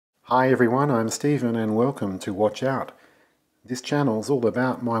Hi everyone, I'm Stephen and welcome to Watch Out. This channel is all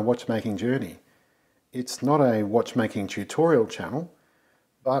about my watchmaking journey. It's not a watchmaking tutorial channel,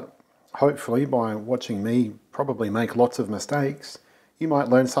 but hopefully by watching me probably make lots of mistakes, you might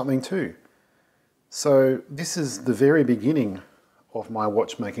learn something too. So this is the very beginning of my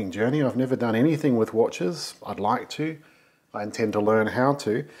watchmaking journey. I've never done anything with watches. I'd like to. I intend to learn how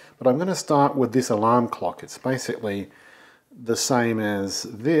to, but I'm going to start with this alarm clock. It's basically the same as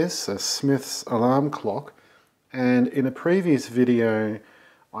this, a Smith's alarm clock, and in a previous video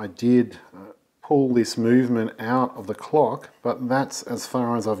I did pull this movement out of the clock, but that's as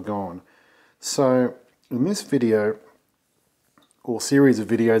far as I've gone. So in this video, or series of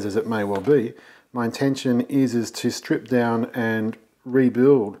videos as it may well be, my intention is to strip down and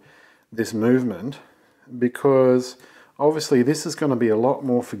rebuild this movement, because obviously this is going to be a lot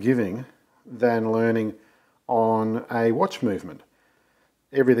more forgiving than learning on a watch movement.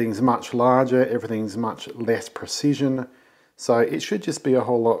 Everything's much larger, everything's much less precision, so it should just be a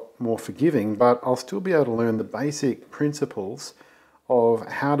whole lot more forgiving, but I'll still be able to learn the basic principles of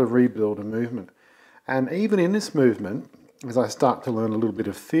how to rebuild a movement. And even in this movement, as I start to learn a little bit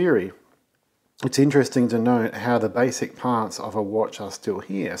of theory, it's interesting to note how the basic parts of a watch are still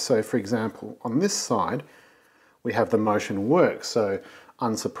here. So for example, on this side, we have the motion work. So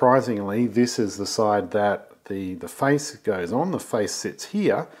unsurprisingly, this is the side that the face goes on. The face sits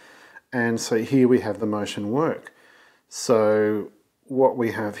here, and so here we have the motion work. So what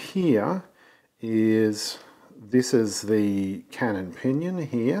we have here is, this is the cannon pinion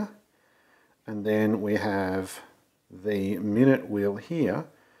here, and then we have the minute wheel here,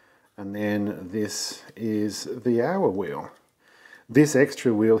 and then this is the hour wheel. This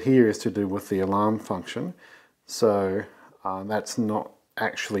extra wheel here is to do with the alarm function, so that's not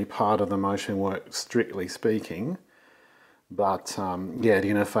actually part of the motion work strictly speaking, but yeah, it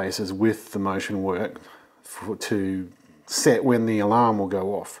interfaces with the motion work to set when the alarm will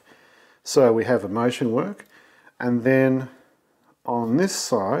go off. So we have a motion work, and then on this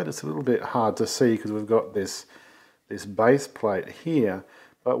side it's a little bit hard to see because we've got this base plate here,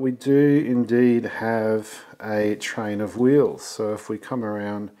 but we do indeed have a train of wheels. So if we come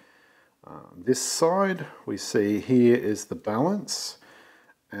around this side, we see here is the balance,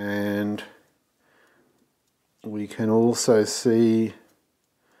 and we can also see,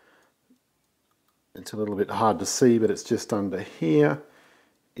 it's a little bit hard to see, but it's just under here,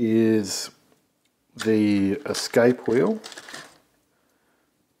 is the escape wheel.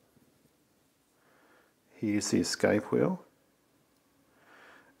 Here's the escape wheel.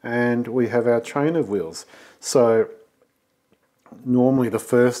 And we have our train of wheels. So normally the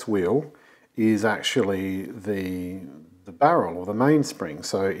first wheel is actually the barrel or the mainspring.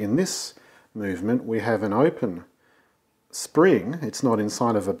 So in this movement we have an open spring. It's not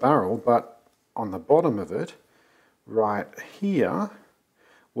inside of a barrel, but on the bottom of it, right here,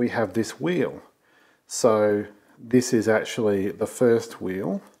 we have this wheel. So this is actually the first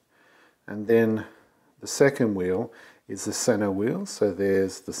wheel, and then the second wheel is the center wheel. So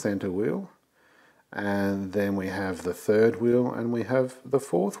there's the center wheel, and then we have the third wheel, and we have the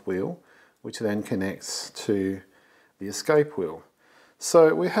fourth wheel, which then connects to the escape wheel.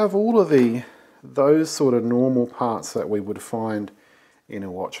 So we have all of those sort of normal parts that we would find in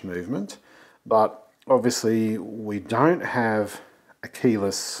a watch movement, but obviously we don't have a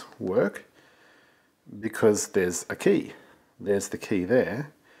keyless work because there's a key. There's the key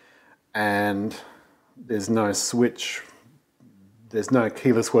there, and there's no switch. There's no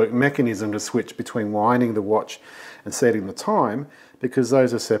keyless work mechanism to switch between winding the watch and setting the time, because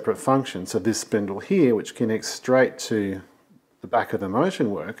those are separate functions. So this spindle here, which connects straight to the back of the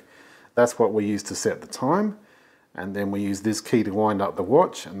motion work, that's what we use to set the time. And then we use this key to wind up the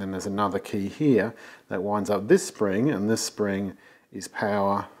watch, and then there's another key here that winds up this spring, and this spring is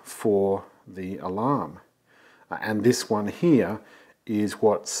power for the alarm. And this one here is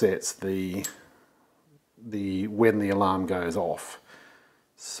what sets when the alarm goes off.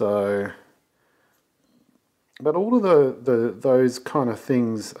 So, but all of those kind of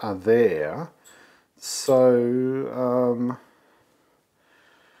things are there. So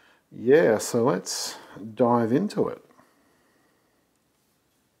yeah, so let's dive into it.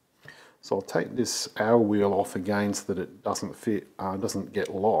 So I'll take this hour wheel off again so that it doesn't get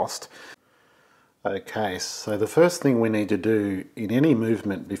lost. Okay, so the first thing we need to do in any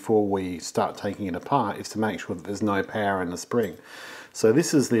movement before we start taking it apart is to make sure that there's no power in the spring. So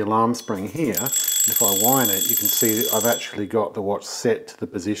this is the alarm spring here. If I wind it, you can see that I've actually got the watch set to the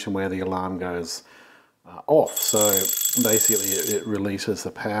position where the alarm goes off. So basically it releases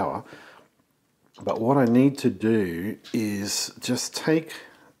the power. But what I need to do is just take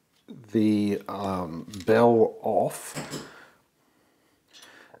the bell off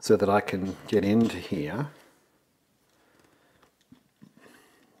so that I can get into here,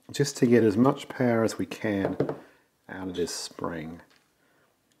 just to get as much power as we can out of this spring.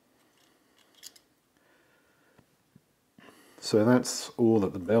 So that's all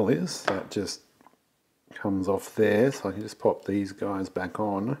that the bell is. That just comes off there, so I can just pop these guys back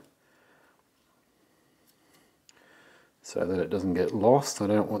on so that it doesn't get lost. I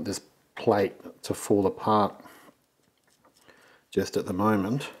don't want this plate to fall apart just at the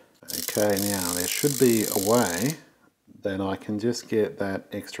moment. Okay, now there should be a way that I can just get that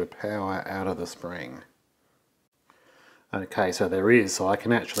extra power out of the spring. Okay, so there is, so I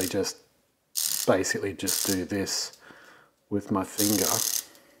can actually just basically just do this with my finger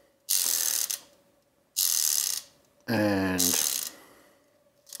and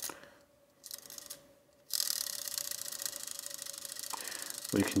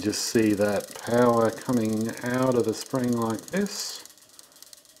we can just see that power coming out of the spring like this.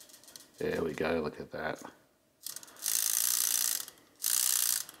 There we go, look at that.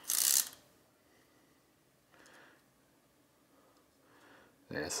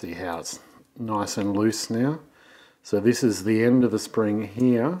 There, see how it's nice and loose now. So this is the end of the spring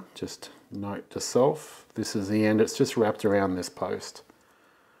here, just note to self. This is the end, it's just wrapped around this post.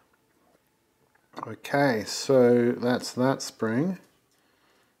 Okay, so that's that spring.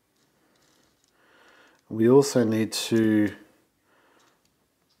 We also need to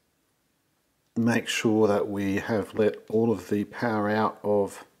make sure that we have let all of the power out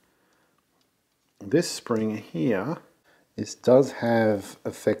of this spring here. This does have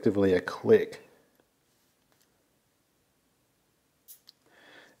effectively a click.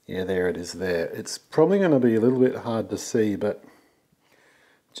 Yeah, there it is there. It's probably going to be a little bit hard to see, but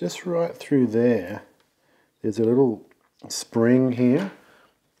just right through there, there's a little spring here.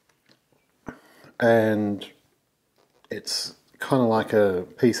 And it's kind of like a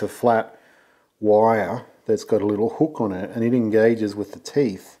piece of flat wire that's got a little hook on it, and it engages with the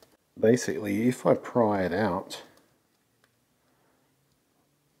teeth. Basically, if I pry it out,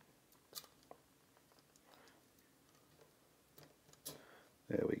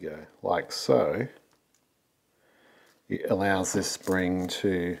 there we go, like so, it allows this spring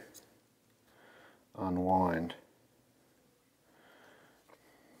to unwind.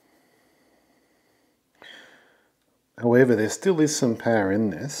 However, there still is some power in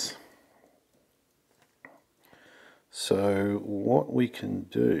this. So what we can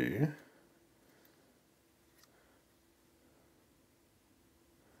do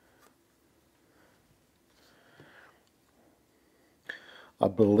I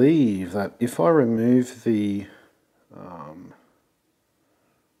believe that if I remove the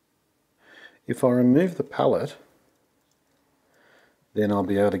pallet, then I'll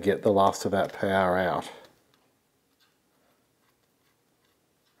be able to get the last of that power out.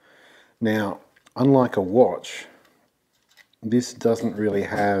 Now, unlike a watch, this doesn't really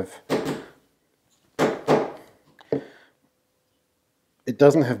have, it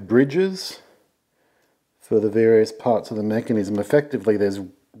doesn't have bridges for the various parts of the mechanism. Effectively, there's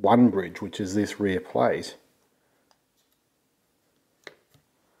one bridge, which is this rear plate.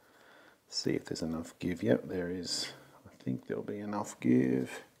 See if there's enough give. Yep, there is. I think there'll be enough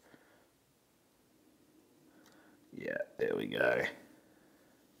give. Yeah, there we go.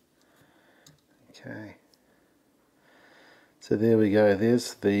 Okay. So there we go.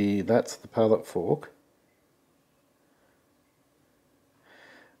 That's the pallet fork.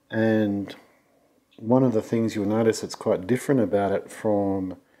 And one of the things you'll notice that's quite different about it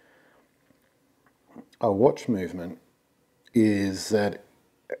from a watch movement is that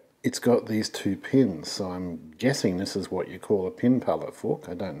it's got these two pins. So I'm guessing this is what you call a pin pallet fork.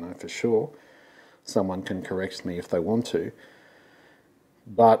 I don't know for sure. Someone can correct me if they want to.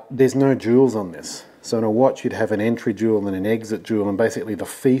 But there's no jewels on this. So in a watch you'd have an entry jewel and an exit jewel, and basically the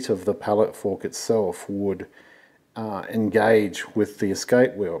feet of the pallet fork itself would engage with the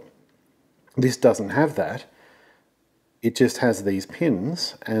escape wheel. This doesn't have that. It just has these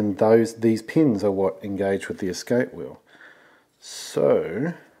pins, and these pins are what engage with the escape wheel.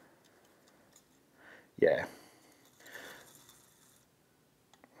 So, yeah.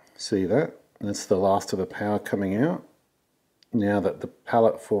 See that? That's the last of the power coming out. Now that the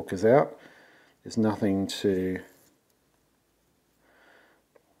pallet fork is out, there's nothing to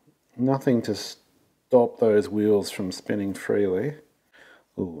stop those wheels from spinning freely.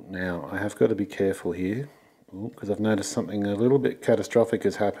 Ooh, now I have got to be careful here, because I've noticed something a little bit catastrophic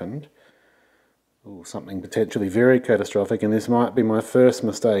has happened. Ooh, something potentially very catastrophic, and this might be my first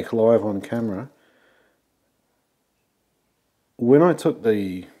mistake live on camera. When I took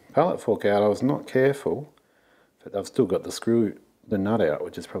the pallet fork out, I was not careful, but I've still got the nut out,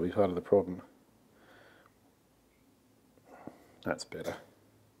 which is probably part of the problem. That's better.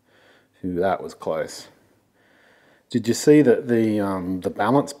 Phew, that was close. Did you see that the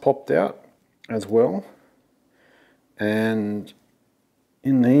balance popped out as well? And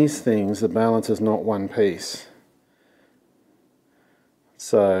in these things, the balance is not one piece.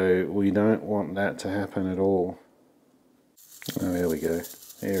 So we don't want that to happen at all. Oh, there we go.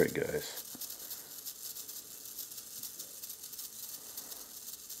 There it goes.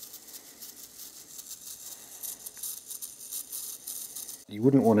 You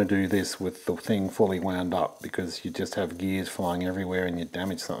wouldn't want to do this with the thing fully wound up because you just have gears flying everywhere and you'd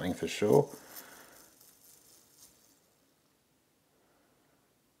damage something for sure.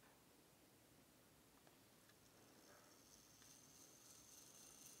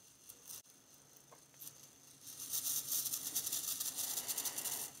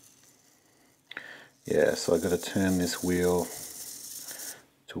 Yeah, so I've got to turn this wheel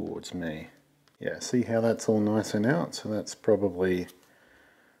towards me. Yeah, see how that's all nice and out? So that's probably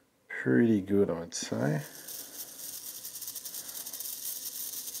pretty good, I'd say.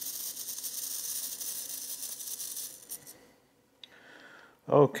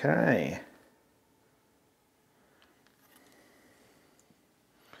 Okay.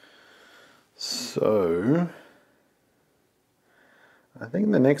 So, I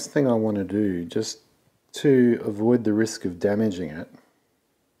think the next thing I want to do, just to avoid the risk of damaging it,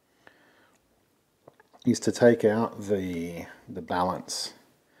 is to take out the balance,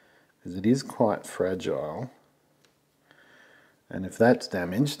 because it is quite fragile. And if that's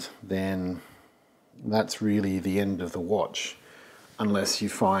damaged, then that's really the end of the watch, unless you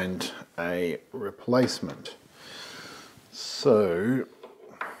find a replacement. So,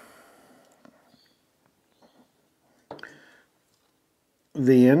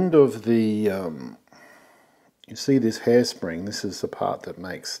 the end of the, you see this hairspring, this is the part that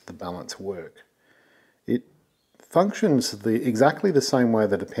makes the balance work. It functions exactly the same way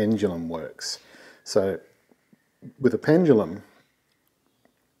that a pendulum works. So with a pendulum,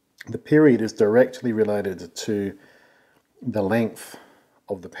 the period is directly related to the length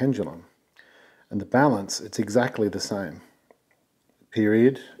of the pendulum. And the balance, it's exactly the same. The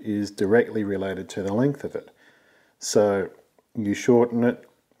period is directly related to the length of it. So you shorten it,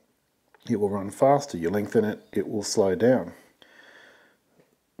 it will run faster. You lengthen it, it will slow down.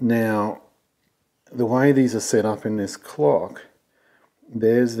 Now, the way these are set up in this clock,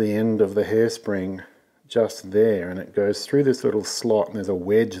 there's the end of the hairspring just there, and it goes through this little slot, and there's a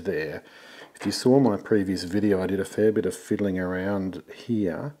wedge there. If you saw my previous video, I did a fair bit of fiddling around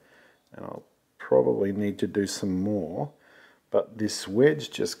here, and I'll probably need to do some more, but this wedge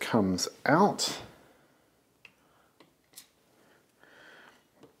just comes out,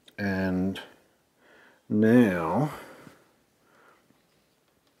 and now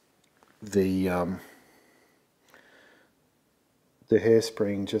the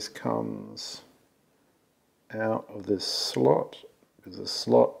hairspring just comes out of this slot, because the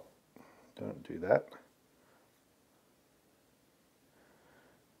slot, don't do that,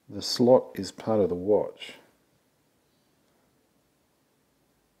 the slot is part of the watch.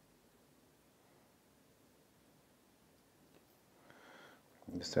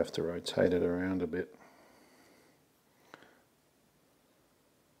 You just have to rotate it around a bit.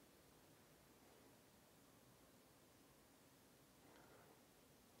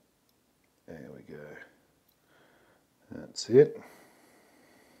 There we go. That's it.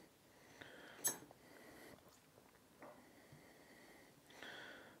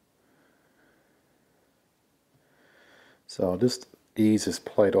 So I'll just ease this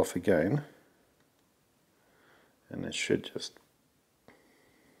plate off again, and it should just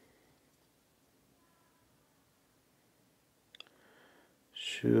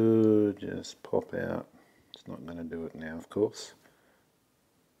pop out. It's not going to do it now, of course.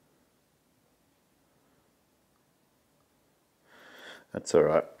 That's all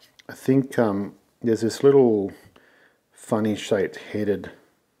right. I think there's this little funny shaped headed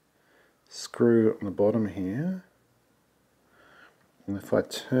screw on the bottom here. And if I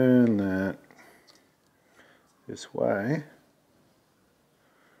turn that this way,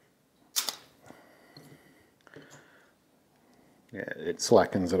 yeah, it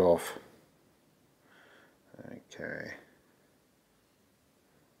slackens it off. Okay.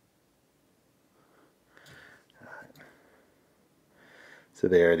 So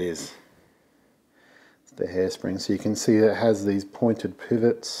there it is. It's the hairspring. So you can see that it has these pointed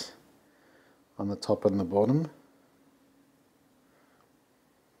pivots on the top and the bottom.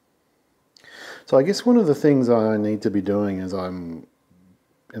 So I guess one of the things I need to be doing as I'm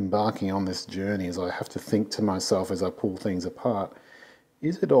embarking on this journey is I have to think to myself as I pull things apart,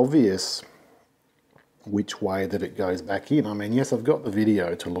 is it obvious which way that it goes back in? I mean, yes, I've got the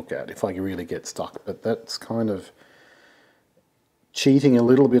video to look at if I really get stuck, but that's kind of cheating a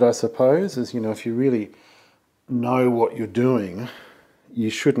little bit, I suppose, as you know, if you really know what you're doing, you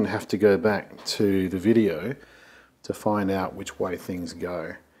shouldn't have to go back to the video to find out which way things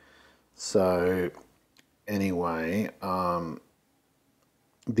go. So anyway,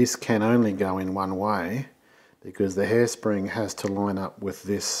 this can only go in one way because the hairspring has to line up with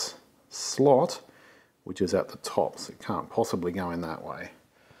this slot, which is at the top, so it can't possibly go in that way.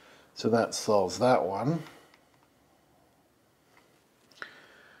 So that solves that one.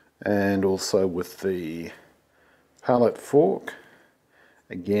 And also with the palette fork,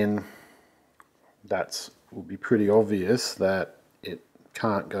 again, that will be pretty obvious that it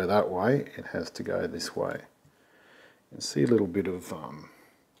can't go that way, it has to go this way. You can see a little bit of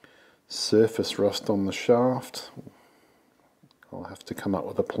surface rust on the shaft. I'll have to come up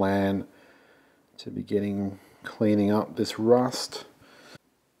with a plan to be cleaning up this rust.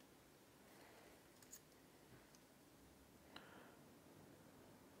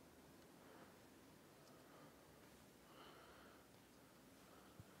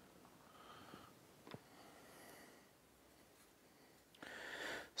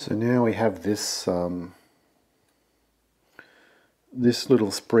 So now we have this this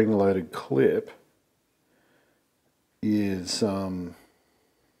little spring-loaded clip is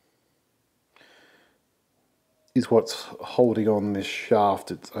what's holding on this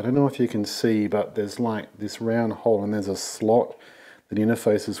shaft. I don't know if you can see, but there's like this round hole and there's a slot that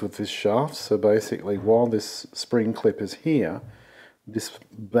interfaces with this shaft. So basically, while this spring clip is here, this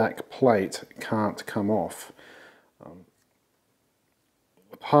back plate can't come off.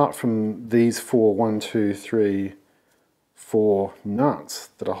 Apart from these four, 1, 2, 3, 4 nuts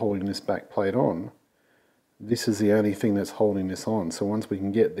that are holding this back plate on, this is the only thing that's holding this on. So once we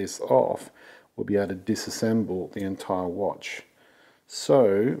can get this off, we'll be able to disassemble the entire watch.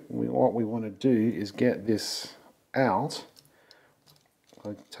 So what we want to do is get this out.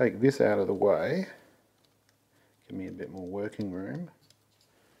 I'll take this out of the way, give me a bit more working room.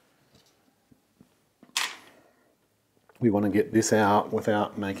 We want to get this out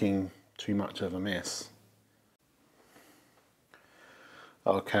without making too much of a mess.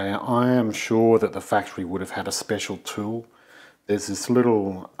 Okay, I am sure that the factory would have had a special tool. There's this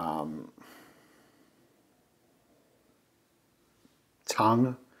little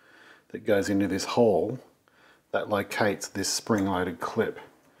tongue that goes into this hole that locates this spring-loaded clip.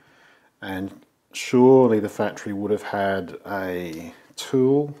 And surely the factory would have had a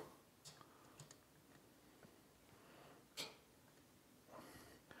tool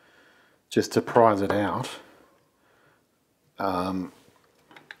just to prise it out,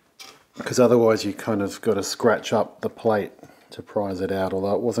 because otherwise you kind of got to scratch up the plate to prise it out,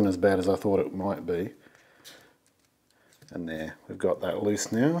 although it wasn't as bad as I thought it might be. And there, we've got that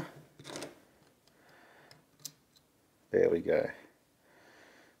loose now. There we go.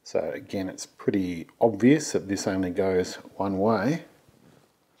 So again, it's pretty obvious that this only goes one way.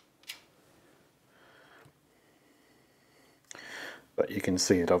 But you can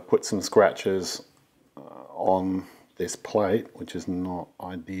see that I've put some scratches on this plate, which is not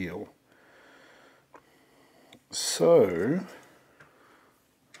ideal. So,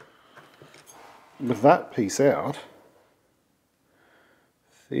 with that piece out,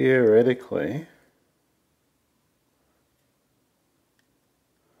 theoretically,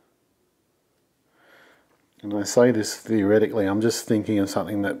 and I say this theoretically, I'm just thinking of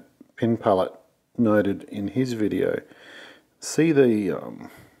something that Pin Palette noted in his video. See the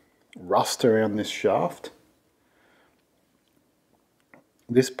rust around this shaft?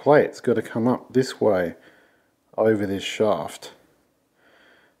 This plate's got to come up this way over this shaft,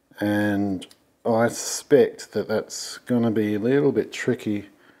 and I suspect that that's going to be a little bit tricky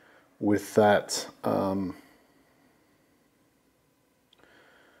with that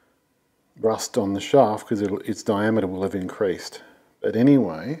rust on the shaft, because its diameter will have increased. But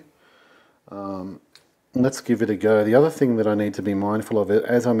anyway, let's give it a go. The other thing that I need to be mindful of,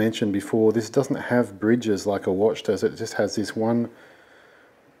 as I mentioned before, this doesn't have bridges like a watch does. It just has this one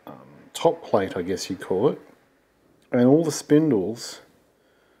top plate, I guess you'd call it, and all the spindles,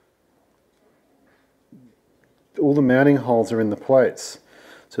 all the mounting holes are in the plates.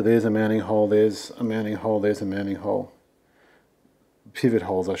 So there's a mounting hole, there's a mounting hole, there's a mounting hole. Pivot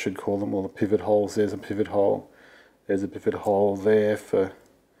holes, I should call them. All the pivot holes, there's a pivot hole, there's a pivot hole there for...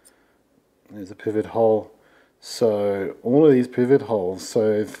 There's a pivot hole. So all of these pivot holes,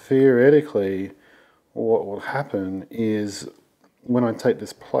 so theoretically what will happen is when I take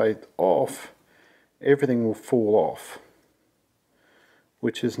this plate off, everything will fall off,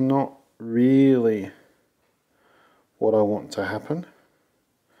 which is not really what I want to happen,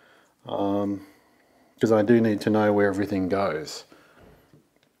 because I do need to know where everything goes.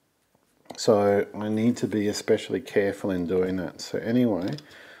 So I need to be especially careful in doing that. So anyway,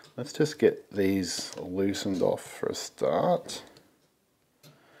 let's just get these loosened off for a start.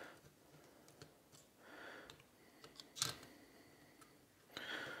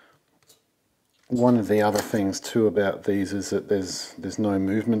 One of the other things too about these is that there's no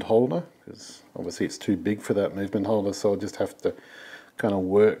movement holder, because obviously it's too big for that movement holder, so I'll just have to kind of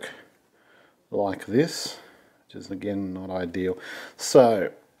work like this, which is again not ideal.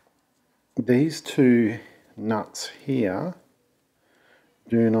 So these two nuts here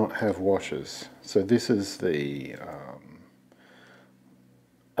do not have washers. So this is the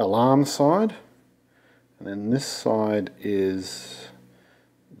alarm side, and then this side is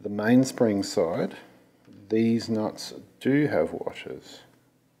the mainspring side. These nuts do have washers.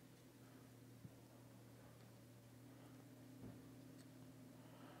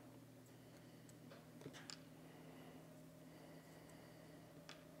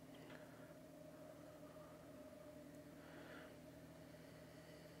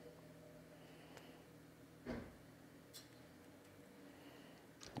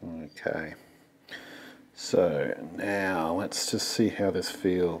 Okay, so now let's just see how this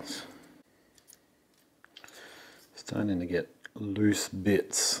feels. Starting to get loose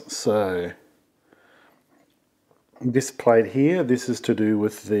bits. So this plate here, this is to do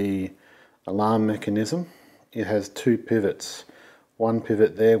with the alarm mechanism. It has two pivots, one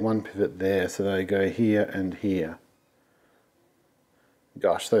pivot there, one pivot there, so they go here and here.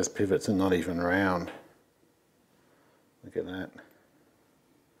 Gosh, those pivots are not even round. Look at that.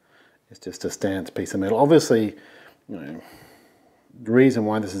 It's just a stamped piece of metal. Obviously, you know, the reason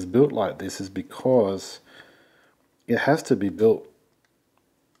why this is built like this is because it has to be built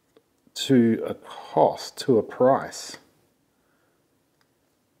to a cost, to a price.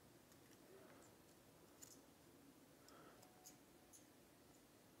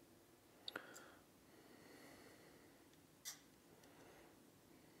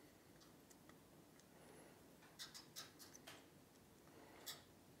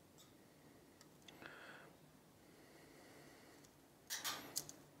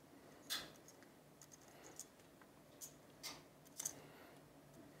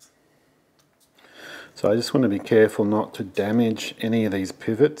 So I just want to be careful not to damage any of these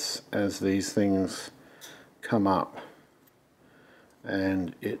pivots as these things come up.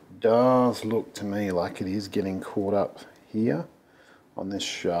 And it does look to me like it is getting caught up here on this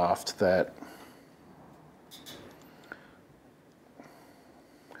shaft that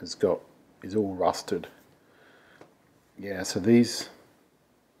is all rusted. Yeah, so these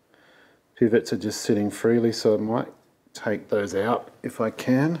pivots are just sitting freely, so I might take those out if I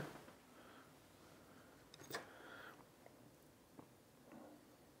can.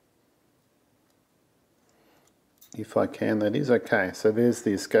 If I can, that is. Okay, so there's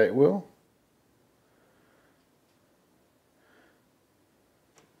the escape wheel.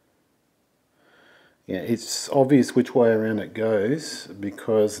 Yeah, it's obvious which way around it goes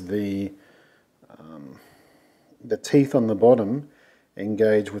because the teeth on the bottom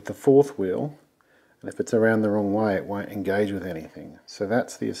engage with the fourth wheel, and if it's around the wrong way it won't engage with anything. So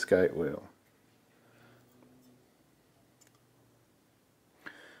that's the escape wheel.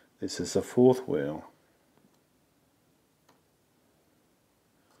 This is the fourth wheel.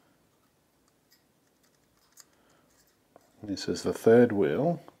 This is the third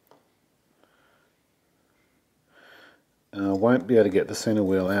wheel. I won't be able to get the center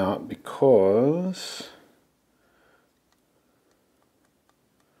wheel out because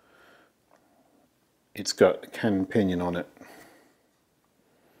it's got a cannon pinion on it.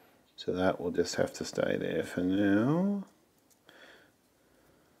 So that will just have to stay there for now.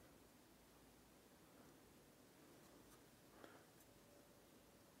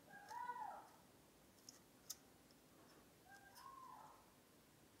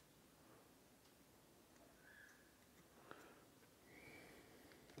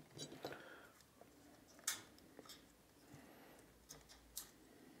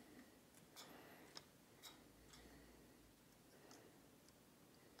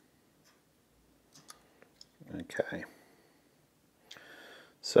 Okay,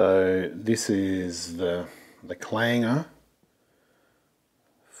 so this is the clanger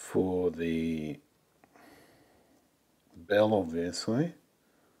for the bell, obviously.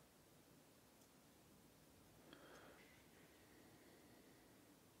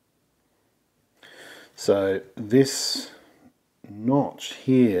 So this notch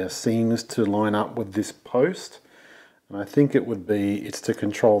here seems to line up with this post, and I think it's to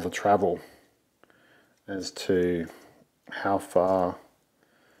control the travel as to how far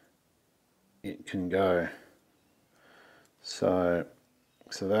it can go. So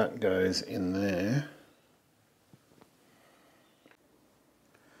that goes in there.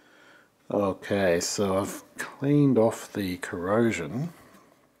 Okay, so I've cleaned off the corrosion,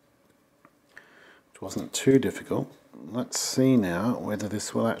 which wasn't too difficult. Let's see now whether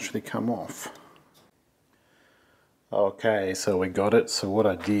this will actually come off. Okay, so we got it. So what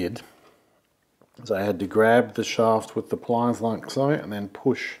I did is I had to grab the shaft with the pliers like so and then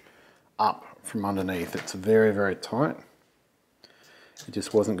push up from underneath. It's very, very tight. It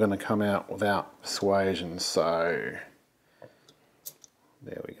just wasn't going to come out without persuasion, so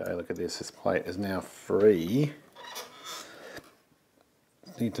there we go. Look at this. This plate is now free.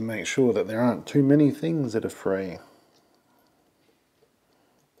 Need to make sure that there aren't too many things that are free.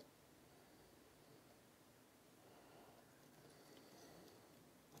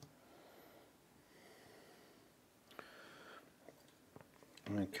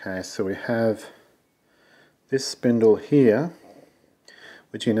 Okay, so we have this spindle here,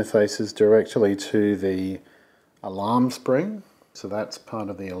 which interfaces directly to the alarm spring. So that's part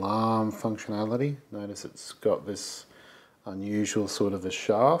of the alarm functionality. Notice it's got this unusual sort of a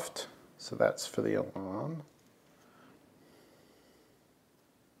shaft. So that's for the alarm.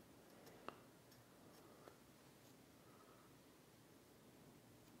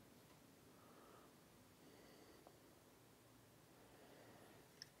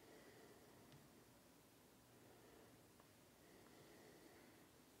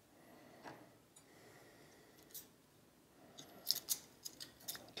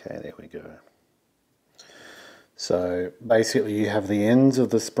 Okay, there we go. So basically you have the ends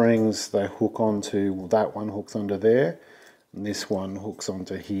of the springs, they hook onto, that one hooks onto there, and this one hooks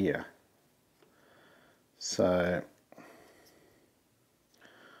onto here. So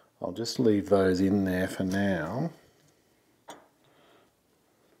I'll just leave those in there for now,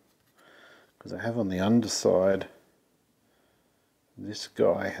 because I have on the underside, this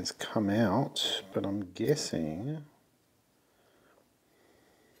guy has come out, but I'm guessing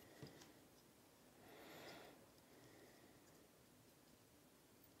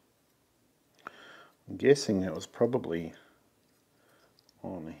it was probably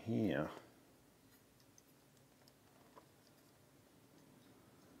on here.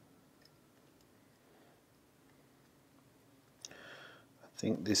 I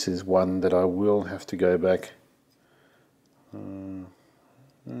think this is one that I will have to go back.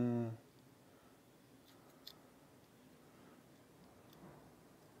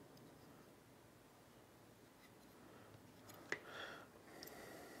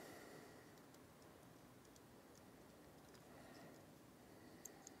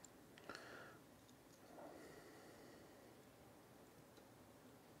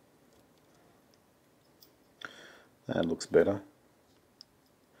 That looks better.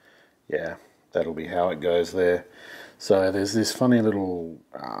 Yeah, that'll be how it goes there. So there's this funny little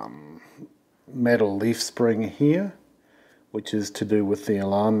metal leaf spring here, which is to do with the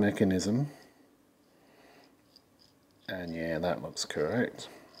alarm mechanism. And yeah, that looks correct.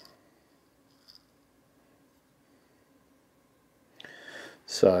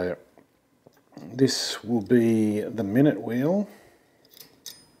 So this will be the minute wheel.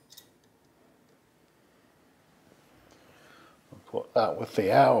 I'll put that with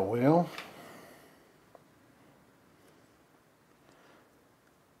the hour wheel.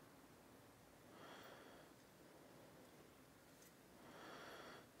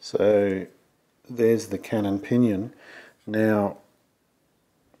 So there's the cannon pinion. Now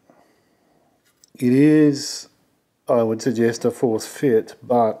it is, I would suggest, a force fit,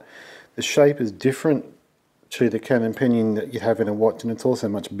 but the shape is different to the cannon pinion that you have in a watch, and it's also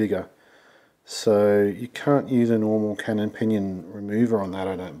much bigger. So you can't use a normal cannon pinion remover on that,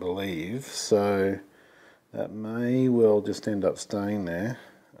 I don't believe. So that may well just end up staying there.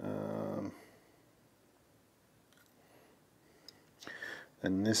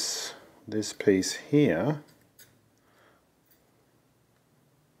 And this piece here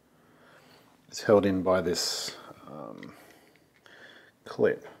is held in by this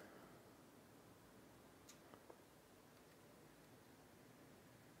clip.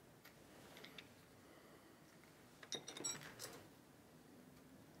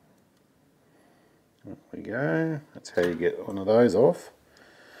 There we go. That's how you get one of those off.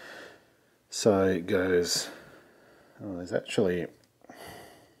 So it goes, oh, there's actually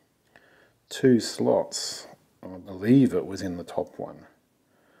 2 slots. I believe it was in the top one.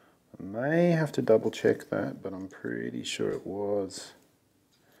 may have to double check that, but I'm pretty sure it was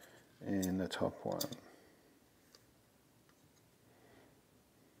in the top one.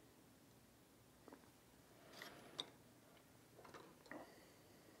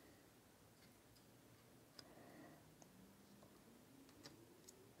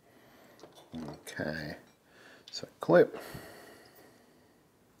 Okay, so clip.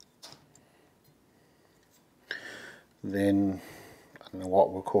 Then, I don't know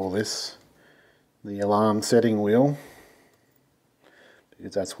what we'll call this, the alarm setting wheel,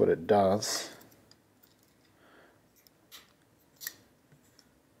 because that's what it does.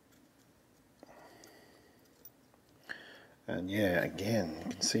 And yeah, again,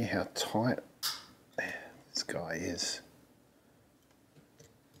 you can see how tight this guy is.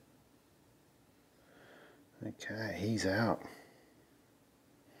 Okay, he's out.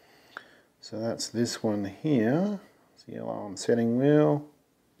 So that's this one here. It's the alarm setting wheel.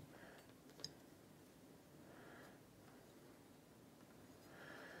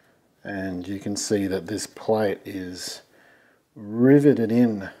 And you can see that this plate is riveted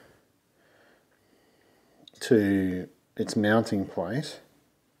in to its mounting plate.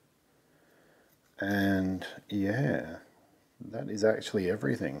 And yeah, that is actually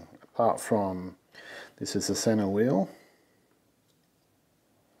everything, apart from this is the center wheel.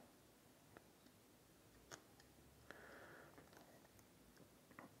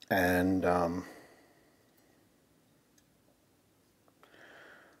 And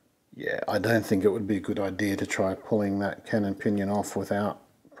yeah, I don't think it would be a good idea to try pulling that cannon pinion off without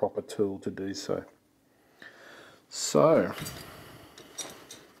a proper tool to do so. So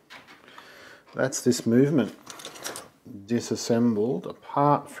that's this movement disassembled,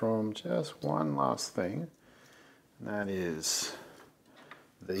 apart from just one last thing, and that is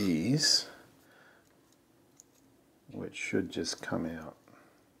these, which should just come out.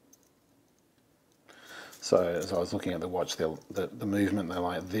 So as I was looking at the watch, the movement, they're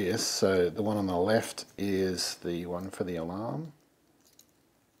like this. So the one on the left is the one for the alarm.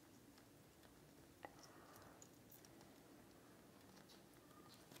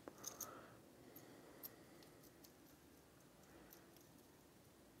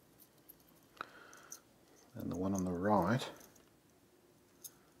 And the one on the right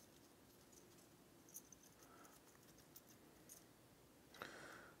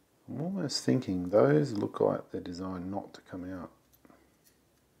I'm almost thinking those look like they're designed not to come out.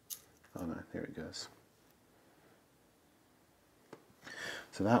 Oh no, there it goes.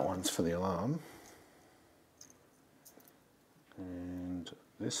 So that one's for the alarm. And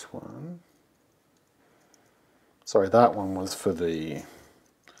this one, sorry, that one was for the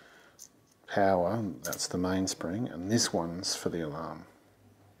power, that's the mainspring, and this one's for the alarm.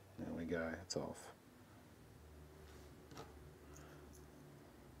 There we go, it's off.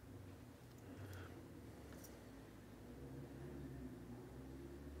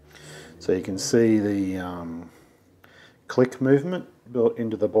 So you can see the click movement built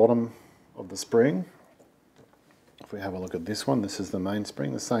into the bottom of the spring. If we have a look at this one, this is the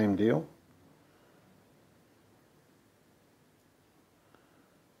mainspring, the same deal.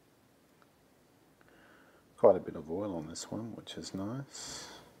 Quite a bit of oil on this one, which is nice.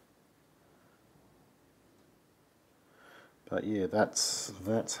 But yeah, that's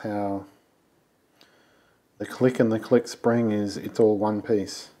how the click and the click spring is, it's all one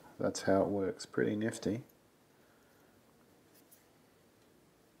piece. That's how it works, pretty nifty.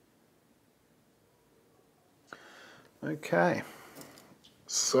 Okay,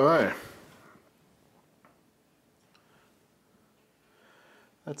 so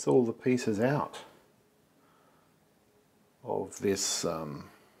that's all the pieces out of this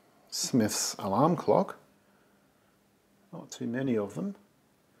Smith's alarm clock. Not too many of them,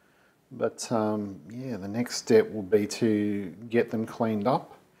 but yeah, the next step will be to get them cleaned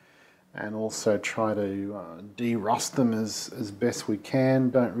up and also try to de-rust them as best we can.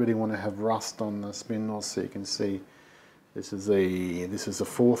 Don't really want to have rust on the spindles, so you can see this is the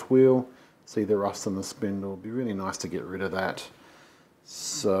fourth wheel. See the rust on the spindle. It'd be really nice to get rid of that.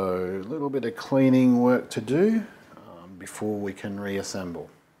 So a little bit of cleaning work to do before we can reassemble.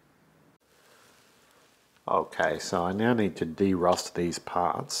 Okay, so I now need to de-rust these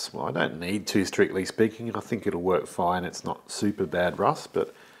parts. Well, I don't need to, strictly speaking. I think it'll work fine. It's not super bad rust,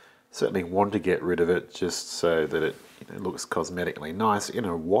 but certainly want to get rid of it just so that it looks cosmetically nice. In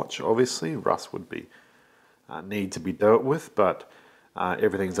a watch, obviously, rust would be need to be dealt with, but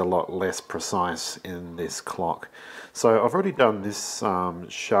everything's a lot less precise in this clock. So I've already done this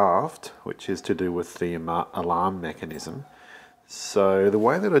shaft, which is to do with the alarm mechanism. So the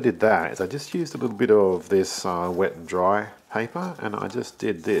way that I did that is I just used a little bit of this wet and dry paper, and I just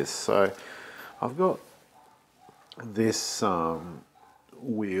did this. So I've got this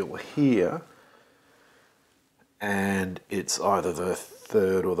wheel here, and it's either the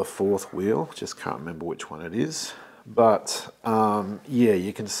third or the fourth wheel, just can't remember which one it is. But yeah,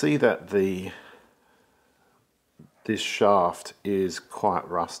 you can see that this shaft is quite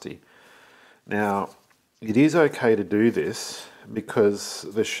rusty. Now, it is okay to do this because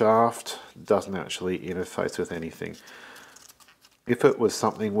the shaft doesn't actually interface with anything. If it was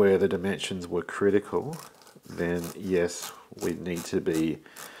something where the dimensions were critical, then yes, we'd need to be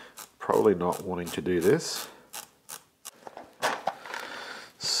probably not wanting to do this.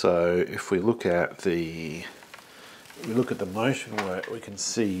 So if we look at the motion work, we can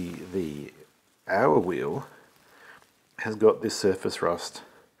see the hour wheel has got this surface rust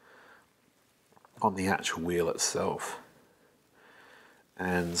on the actual wheel itself.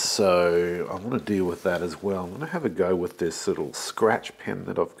 And so I want to deal with that as well. I'm going to have a go with this little scratch pen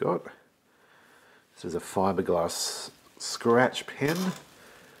that I've got. This is a fiberglass scratch pen.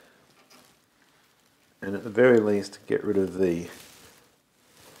 And at the very least, get rid of the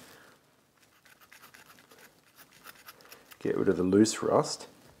loose rust.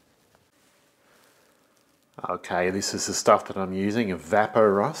 Okay, this is the stuff that I'm using,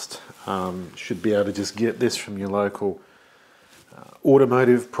 Evapor Rust. Should be able to just get this from your local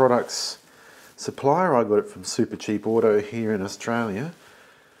automotive products supplier. I got it from Super Cheap Auto here in Australia.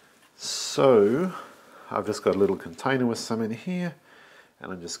 So I've just got a little container with some in here,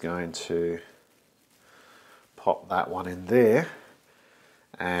 and I'm just going to pop that one in there,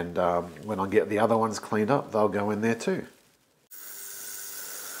 and when I get the other ones cleaned up, they'll go in there too.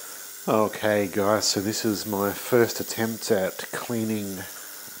 Okay guys, so this is my first attempt at cleaning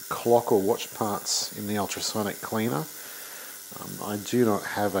clock or watch parts in the ultrasonic cleaner. I do not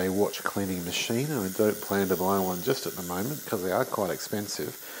have a watch cleaning machine, and I don't plan to buy one just at the moment because they are quite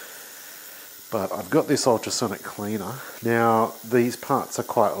expensive. But I've got this ultrasonic cleaner. Now these parts are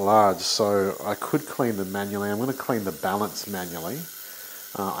quite large, so I could clean them manually. I'm going to clean the balance manually.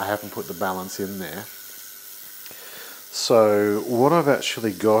 I haven't put the balance in there. So what I've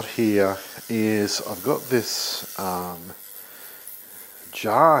actually got here is I've got this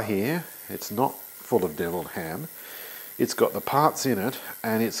jar here. It's not full of deviled ham. It's got the parts in it,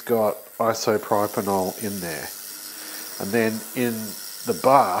 and it's got isopropanol in there. And then in the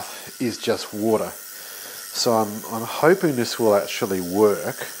bath is just water. So I'm hoping this will actually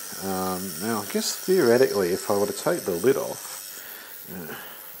work. Now I guess theoretically, if I were to take the lid off,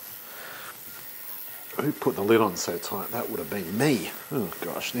 who put the lid on so tight? That would have been me. Oh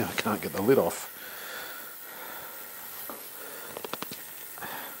gosh, now I can't get the lid off.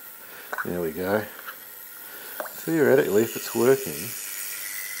 There we go. Theoretically, if it's working,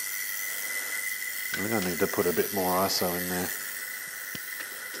 I'm going to need to put a bit more ISO in there.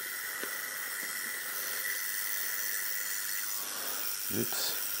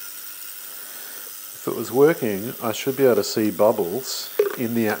 Oops. If it was working, I should be able to see bubbles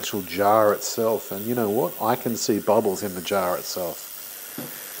in the actual jar itself. And you know what? I can see bubbles in the jar itself.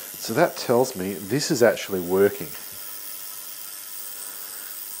 So that tells me this is actually working.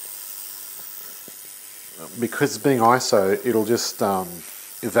 Because being ISO, it'll just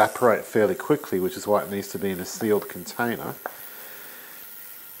evaporate fairly quickly, which is why it needs to be in a sealed container.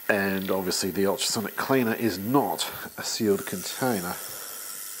 And obviously the ultrasonic cleaner is not a sealed container.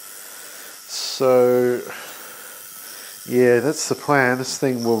 So yeah, that's the plan. This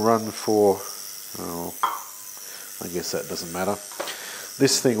thing will run for, oh, I guess that doesn't matter.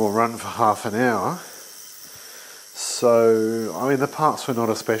 This thing will run for half an hour. So, I mean, the parts were not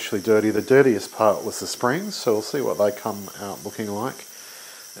especially dirty. The dirtiest part was the springs, so we'll see what they come out looking like.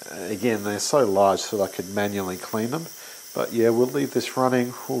 Again, they're so large so I could manually clean them. But yeah, we'll leave this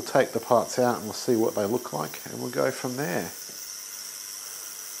running. We'll take the parts out and we'll see what they look like, and we'll go from there.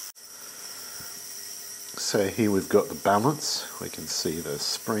 So here we've got the balance. We can see the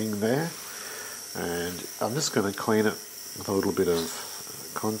spring there. And I'm just going to clean it with a little bit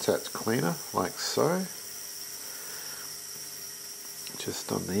of contact cleaner, like so.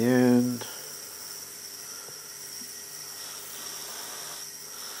 Just on the end.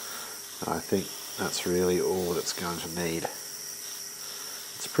 I think that's really all it's going to need.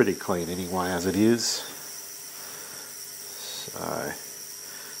 It's pretty clean anyway as it is. So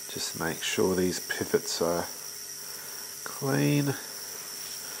just make sure these pivots are clean.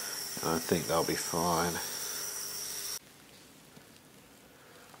 I think they'll be fine.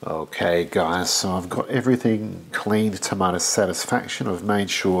 Okay guys, so I've got everything cleaned to my satisfaction. I've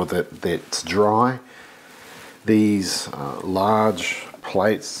made sure that it's dry. These large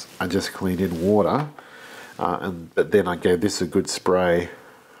plates are just cleaned in water. But then I gave this a good spray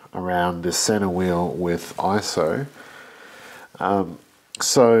around the center wheel with ISO.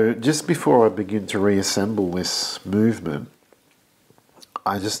 So just before I begin to reassemble this movement,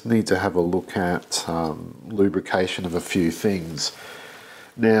 I just need to have a look at lubrication of a few things.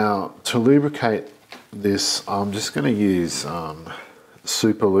 Now, to lubricate this, I'm just going to use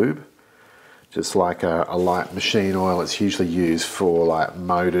Super Lube, just like a light machine oil. It's usually used for like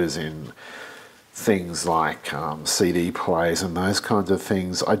motors in things like CD players and those kinds of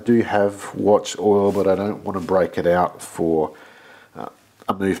things. I do have watch oil, but I don't want to break it out for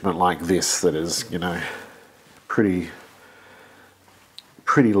a movement like this that is, you know, pretty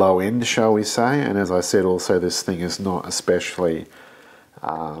low end, shall we say. And as I said, also this thing is not especially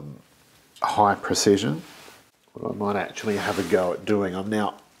high precision. What I might actually have a go at doing,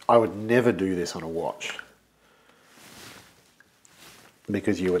 I would never do this on a watch,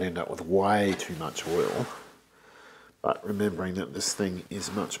 because you would end up with way too much oil. But remembering that this thing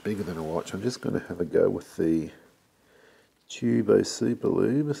is much bigger than a watch, I'm just going to have a go with the Turbo Super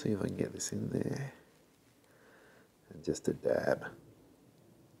Lube, see if I can get this in there. And just a dab.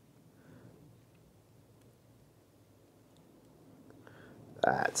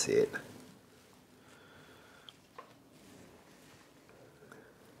 That's it.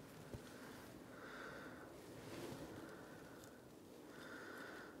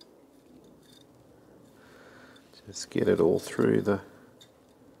 Just get it all through the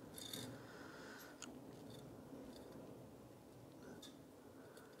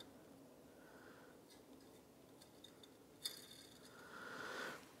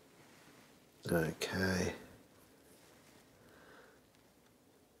okay.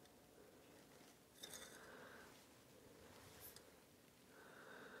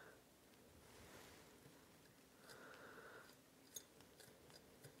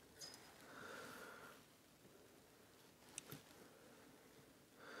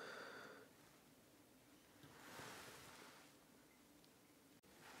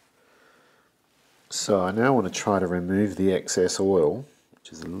 So I now want to try to remove the excess oil,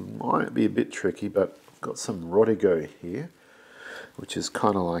 which might be a bit tricky, but I've got some Rodigo here, which is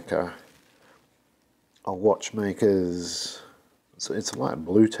kind of like a watchmaker's, so it's like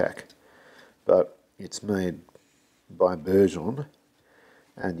blue tack, but it's made by Bergeon,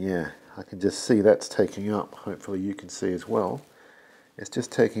 and yeah, I can just see that's taking up, hopefully you can see as well, it's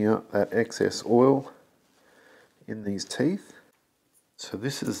just taking up that excess oil in these teeth. So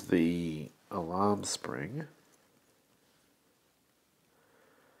this is the alarm spring.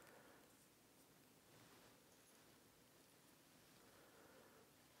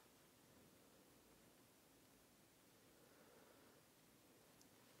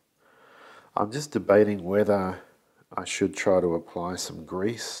 I'm just debating whether I should try to apply some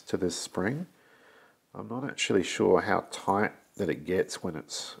grease to this spring. I'm not actually sure how tight that it gets when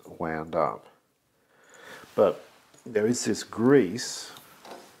it's wound up. But there is this grease,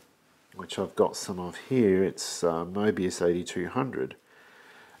 which I've got some of here. It's Mobius 8200,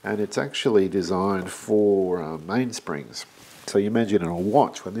 and it's actually designed for mainsprings. So you imagine in a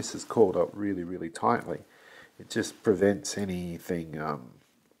watch, when this is coiled up really, really tightly, it just prevents anything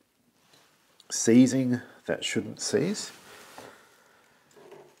seizing that shouldn't seize.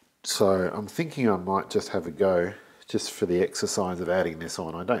 So I'm thinking I might just have a go just for the exercise of adding this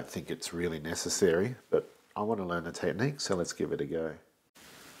on. I don't think it's really necessary, but I want to learn the technique, so let's give it a go.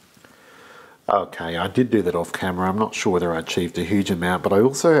 Okay, I did do that off camera. I'm not sure whether I achieved a huge amount, but I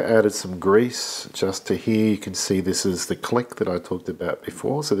also added some grease just to here. You can see this is the click that I talked about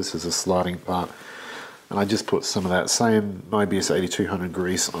before, so this is a sliding part. And I just put some of that same Mobius 8200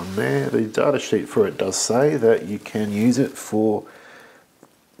 grease on there. The data sheet for it does say that you can use it for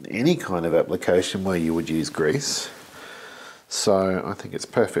any kind of application where you would use grease. So I think it's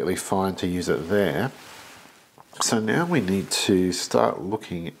perfectly fine to use it there. So now we need to start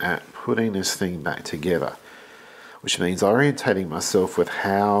looking at putting this thing back together, which means orientating myself with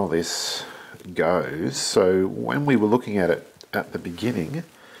how this goes. So when we were looking at it at the beginning,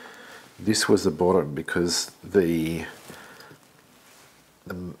 this was the bottom because the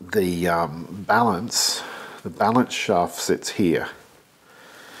balance shaft sits here.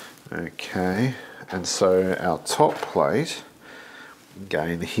 Okay, and so our top plate,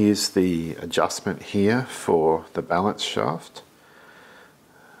 again, here's the adjustment here for the balance shaft,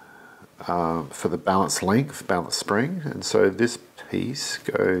 for the balance length, balance spring, and so this piece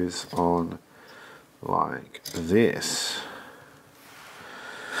goes on like this.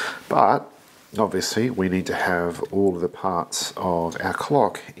 But obviously we need to have all of the parts of our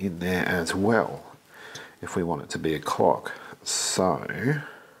clock in there as well if we want it to be a clock. So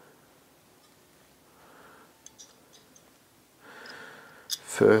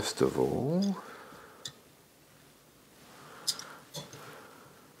first of all,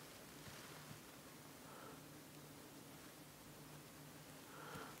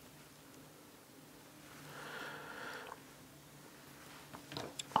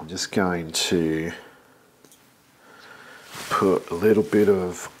 I'm just going to put a little bit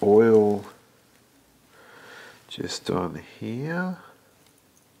of oil just on here.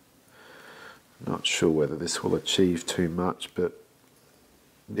 Not sure whether this will achieve too much, but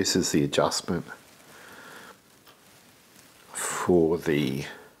this is the adjustment for the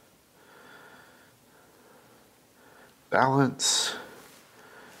balance.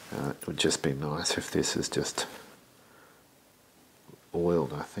 It would just be nice if this is just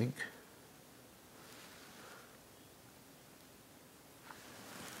oiled, I think.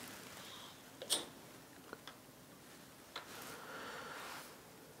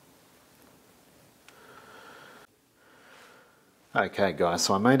 Okay guys,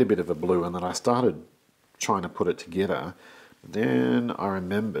 so I made a bit of a blue and then I started trying to put it together. Then I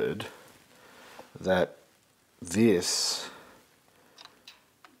remembered that this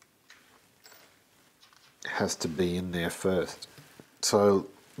has to be in there first. So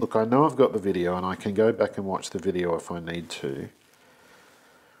look, I know I've got the video and I can go back and watch the video if I need to,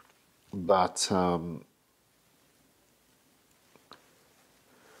 but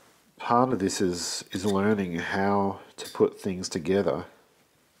part of this is learning how to put things together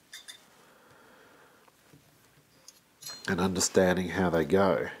and understanding how they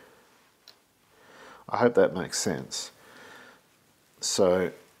go. I hope that makes sense.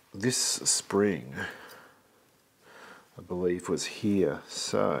 So this spring, I believe, was here.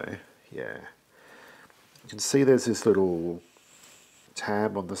 So yeah, you can see there's this little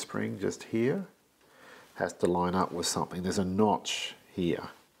tab on the spring just here. Has to line up with something. There's a notch here.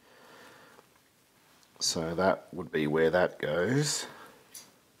 So that would be where that goes,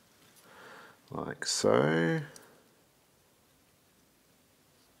 like so.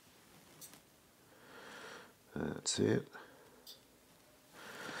 That's it.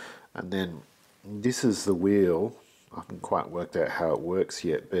 And then this is the wheel. I haven't quite worked out how it works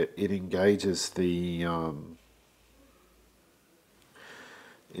yet, but it engages the alarm.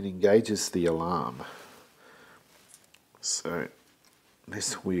 So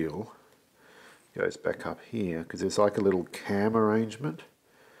this wheel goes back up here because there's like a little cam arrangement.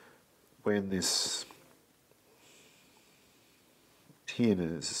 When this tin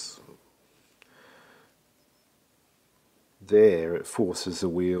is there, it forces the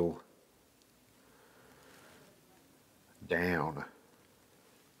wheel down,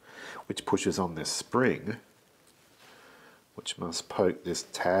 which pushes on this spring, which must poke this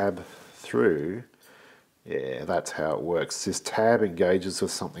tab through. Yeah, that's how it works. This tab engages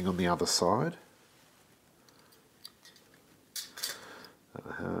with something on the other side.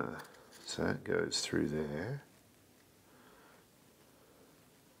 So that goes through there.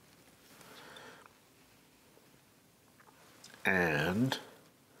 And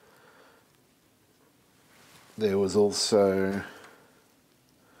there was also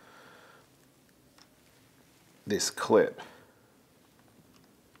this clip.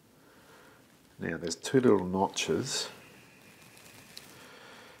 Now there's two little notches,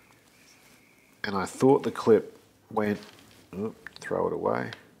 and I thought the clip went, throw it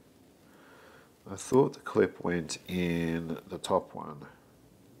away. I thought the clip went in the top one.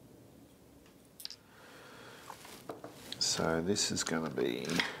 So this is going to be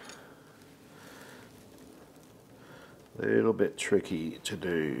a little bit tricky to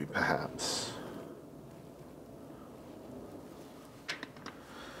do, perhaps.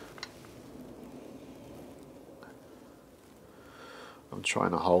 I'm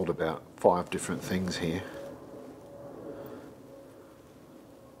trying to hold about 5 different things here.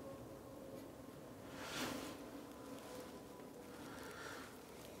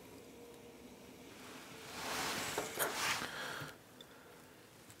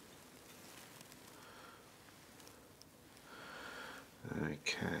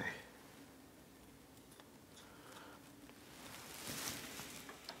 Okay.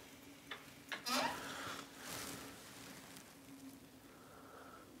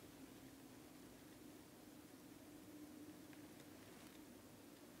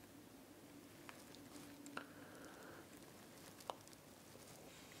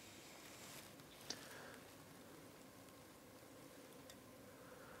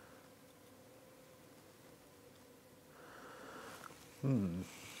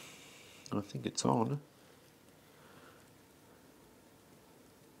 I think it's on.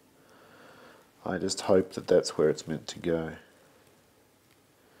 I just hope that that's where it's meant to go.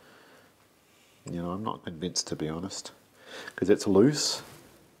 You know, I'm not convinced, to be honest, because it's loose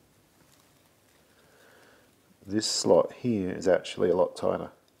this slot here is actually a lot tighter.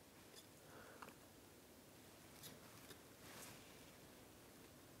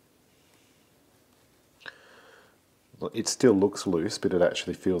 It still looks loose, but it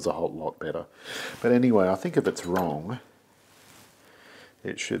actually feels a whole lot better. But anyway, I think if it's wrong,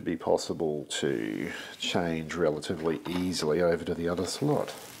 it should be possible to change relatively easily over to the other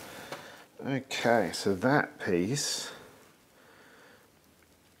slot. Okay, so that piece,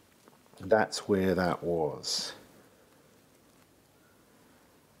 that's where that was.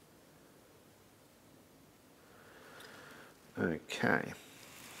 Okay,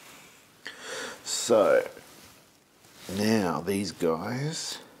 so now these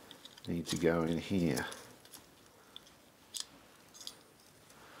guys need to go in here.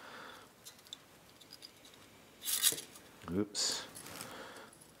 Oops.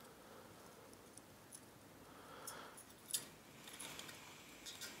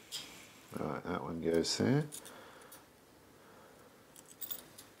 Right, that one goes there.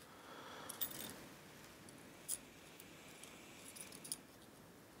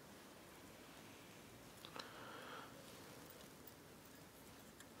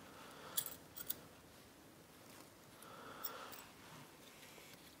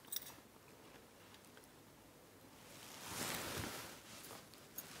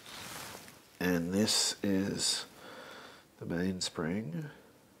 And this is the mainspring.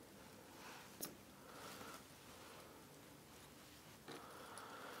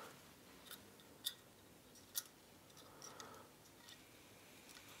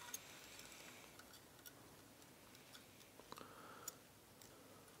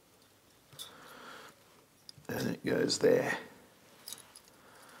 And it goes there.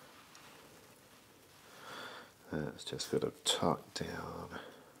 And it's just got to tuck down.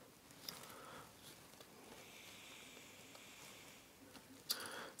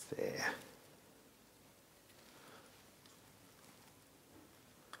 There.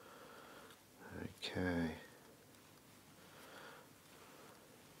 Okay.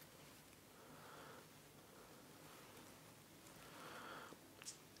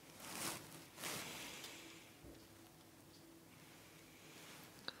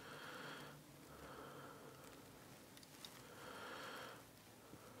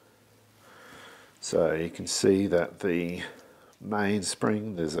 So you can see that the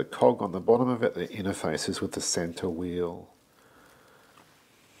mainspring, there's a cog on the bottom of it that interfaces with the center wheel.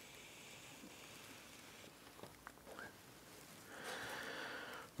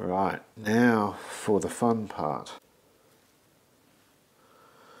 Right, now for the fun part.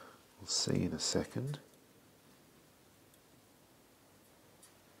 We'll see in a second.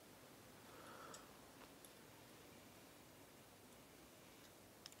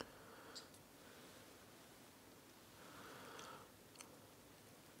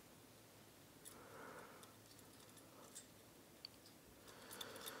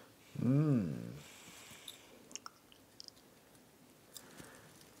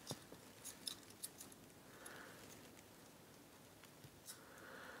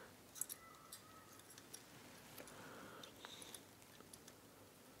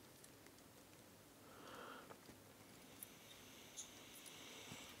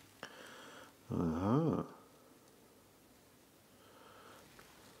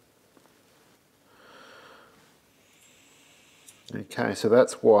 Okay, so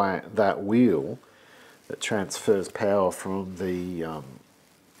that's why that wheel that transfers power from the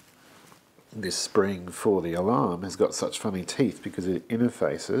this spring for the alarm has got such funny teeth, because it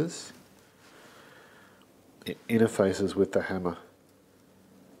interfaces with the hammer.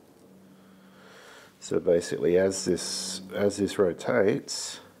 So basically, as this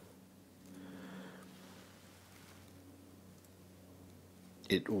rotates,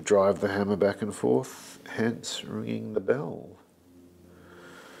 it will drive the hammer back and forth, hence ringing the bell.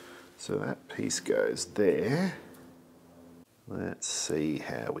 So that piece goes there. Let's see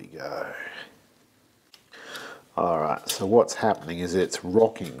how we go. Alright, so what's happening is it's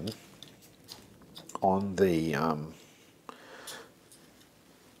rocking on the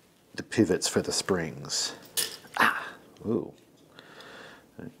pivots for the springs. Ooh.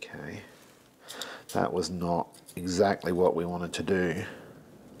 Okay. That was not exactly what we wanted to do.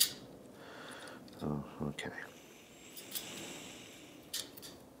 Oh, okay.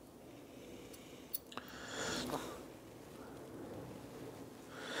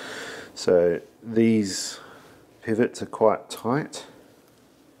 So these pivots are quite tight.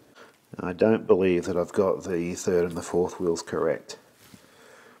 I don't believe that I've got the third and the fourth wheels correct.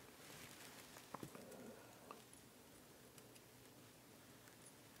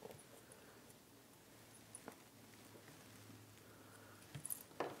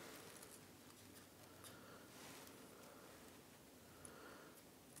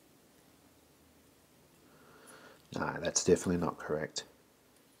 No, that's definitely not correct.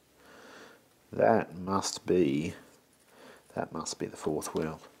 That must be the fourth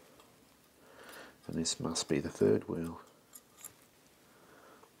wheel. And this must be the third wheel.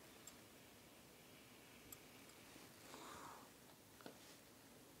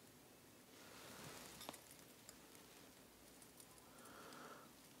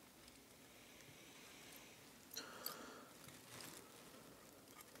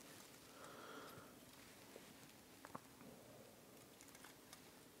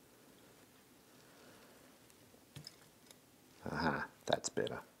 Aha, that's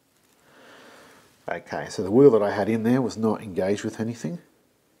better. Okay, so the wheel that I had in there was not engaged with anything.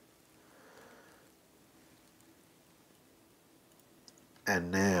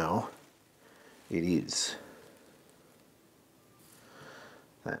 And now it is.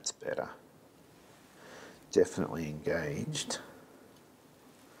 That's better. Definitely engaged.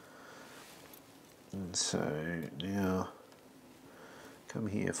 And so now come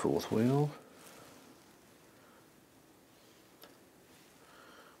here, fourth wheel.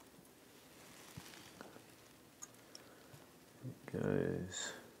 It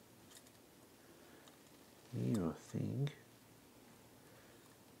goes here, I think.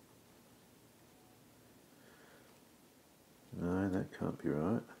 No, that can't be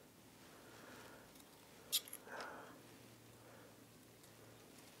right.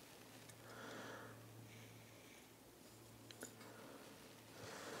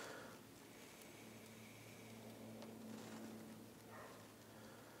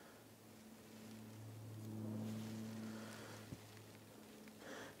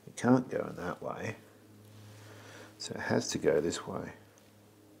 It can't go in that way, so it has to go this way.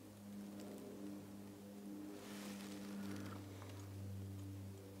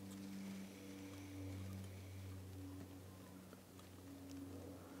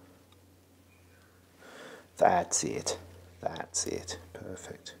 That's it. That's it.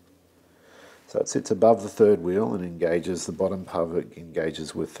 Perfect. So it sits above the third wheel and engages, the bottom part of it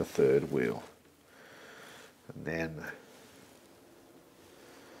engages with the third wheel. And then,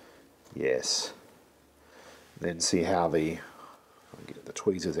 yes, then see how I'll get the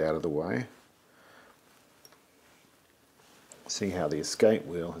tweezers out of the way. See how the escape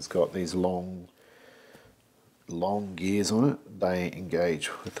wheel has got these long gears on it. They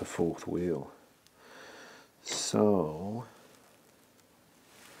engage with the fourth wheel. So,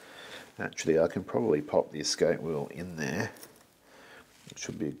 actually I can probably pop the escape wheel in there. It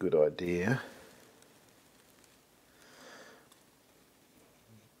should be a good idea.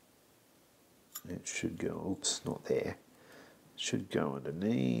 It should go, oops, not there. It should go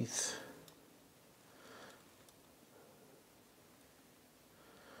underneath.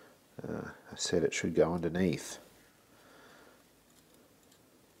 I said it should go underneath.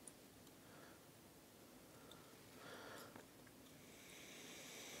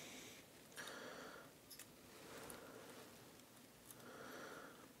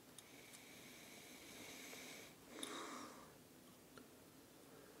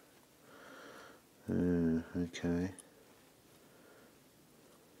 Okay.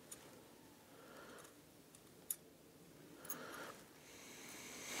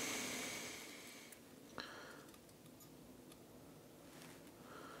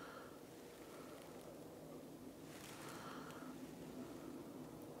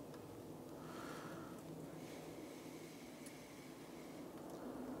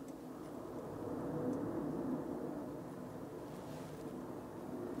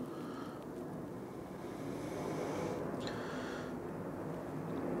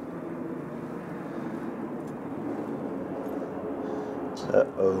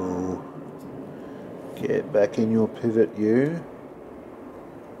 Uh-oh. Get back in your pivot, you.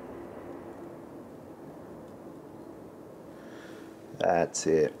 That's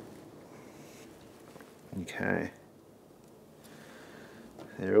it. Okay.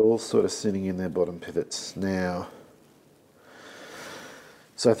 They're all sort of sitting in their bottom pivots now.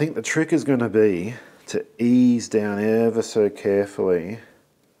 So I think the trick is going to be to ease down ever so carefully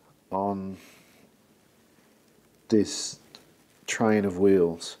on this train of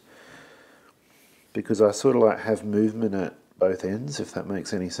wheels, because I sort of like have movement at both ends, if that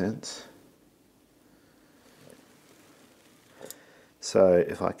makes any sense. So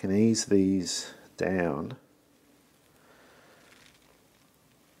if I can ease these down,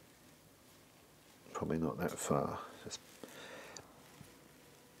 probably not that far, just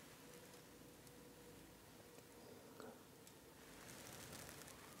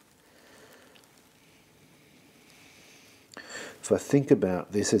if I think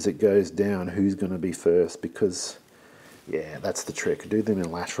about this as it goes down, who's going to be first, because yeah, that's the trick. Do them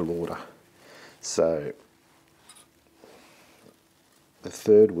in lateral order. So the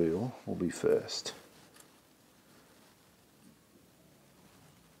third wheel will be first.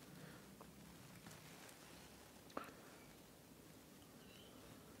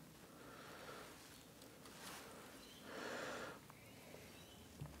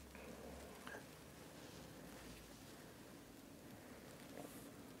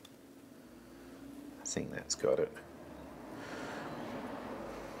 I think that's got it.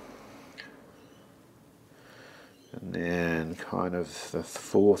 And then kind of the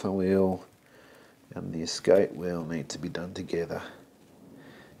fourth wheel and the escape wheel need to be done together.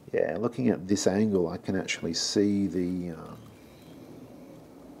 Yeah, looking at this angle I can actually see the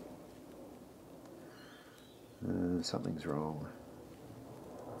something's wrong.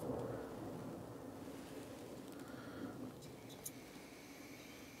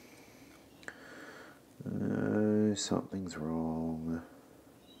 Something's wrong.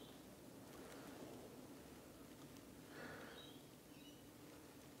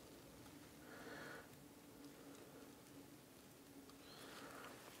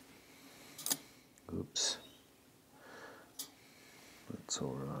 Oops. That's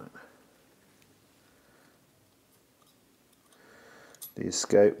all right. The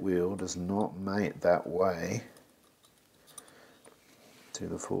escape wheel does not mate that way to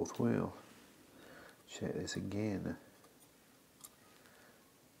the fourth wheel. Check this again.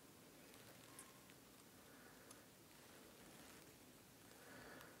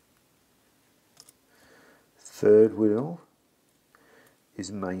 Third wheel is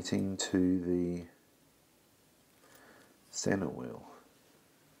mating to the center wheel.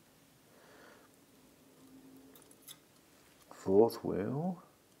 Fourth wheel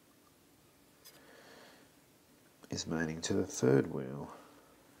is mating to the third wheel.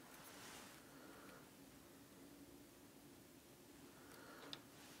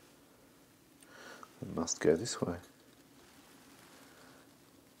 It must go this way.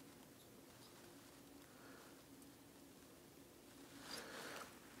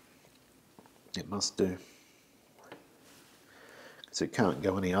 It must do. Because it can't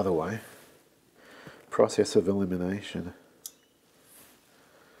go any other way. Process of elimination.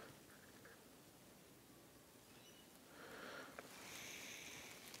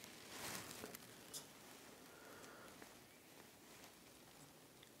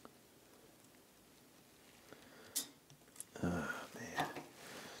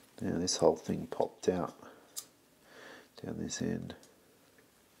 Now this whole thing popped out down this end.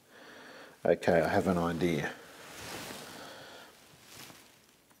 Okay, I have an idea.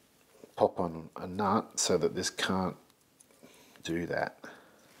 Pop on a nut so that this can't do that.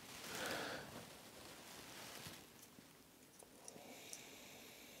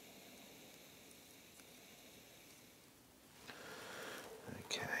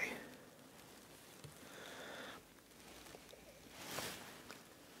 Okay.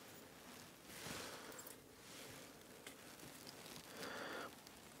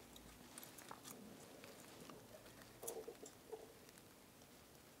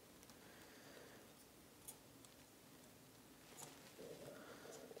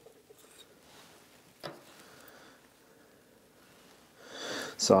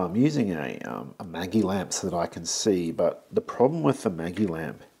 So I'm using a Maggie lamp so that I can see, but the problem with the Maggie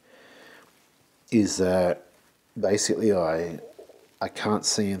lamp is that basically I can't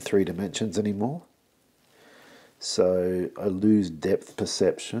see in 3 dimensions anymore. So I lose depth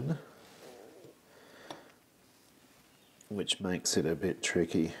perception, which makes it a bit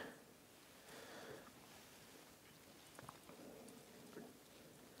tricky.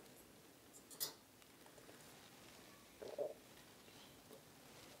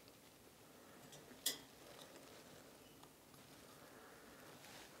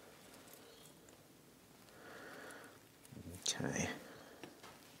 Okay, I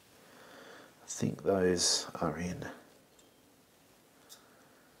think those are in.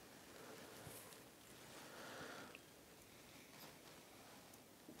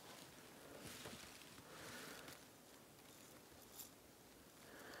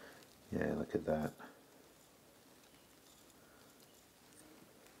 Yeah, look at that.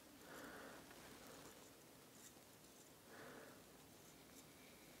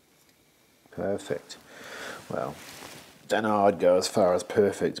 Perfect. Well, don't know I'd go as far as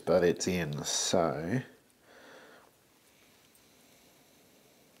perfect, but it's in, so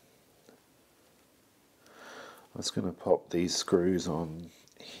I'm just going to pop these screws on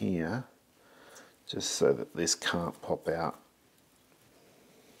here just so that this can't pop out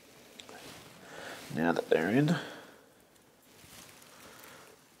now that they're in.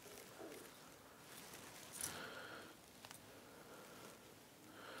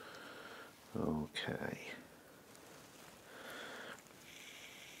 Okay.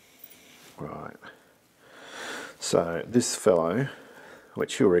 Right. So this fellow,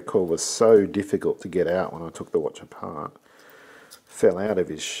 which you'll recall was so difficult to get out when I took the watch apart, fell out of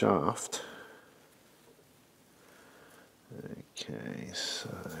his shaft. Okay, so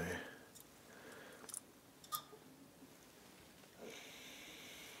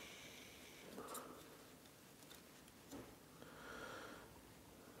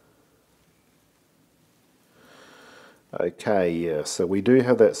okay, yeah, so we do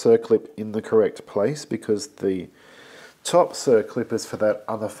have that circlip in the correct place because the top circlip is for that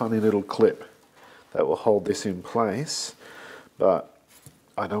other funny little clip that will hold this in place, but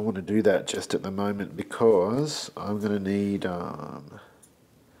I don't want to do that just at the moment because I'm going to need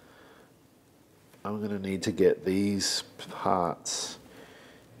to get these parts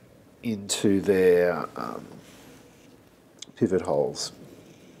into their pivot holes.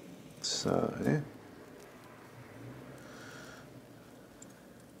 So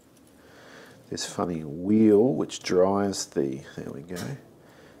this funny wheel which drives the, there we go,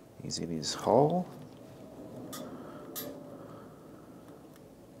 he's in his hole.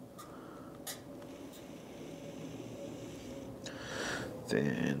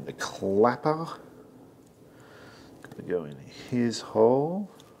 Then the clapper, going to go in his hole.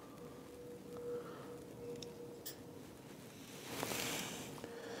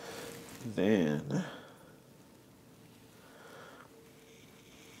 Then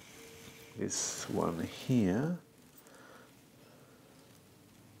this one here.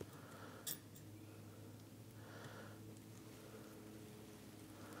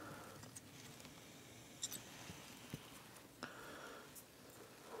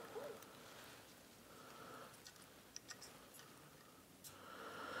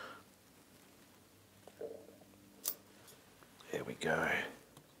 There we go.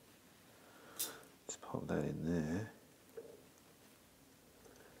 Let's pop that in there.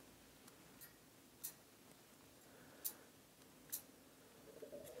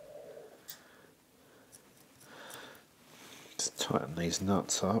 Just tighten these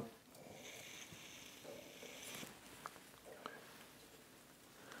nuts up.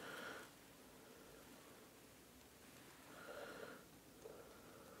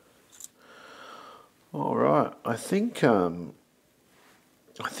 All right, I think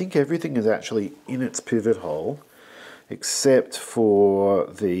everything is actually in its pivot hole, except for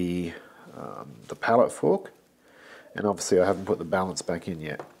the pallet fork, and obviously I haven't put the balance back in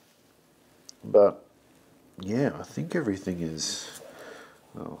yet. But yeah, I think everything is,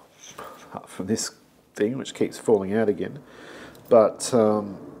 well, apart from this thing which keeps falling out again. But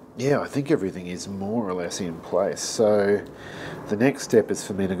yeah, I think everything is more or less in place. So the next step is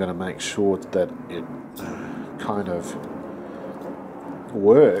for me to go to make sure that it kind of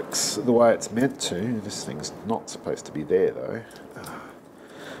works the way it's meant to. This thing's not supposed to be there though.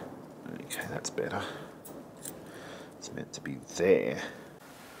 Okay, that's better. It's meant to be there.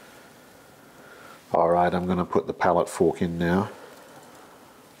 Alright, I'm going to put the pallet fork in now.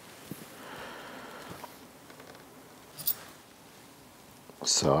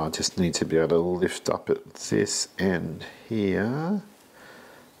 So I just need to be able to lift up at this end here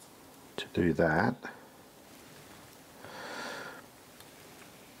to do that.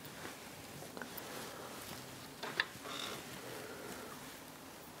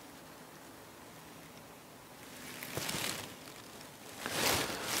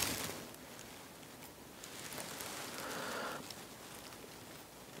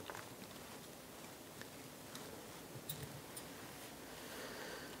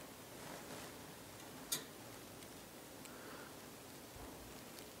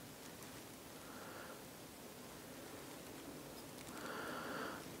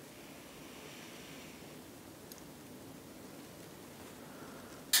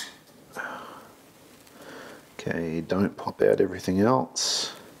 Okay, don't pop out everything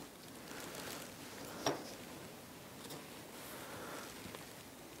else.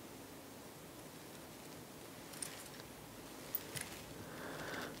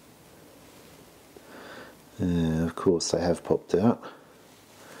 Of course they have popped out.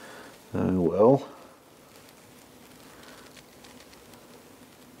 Oh well.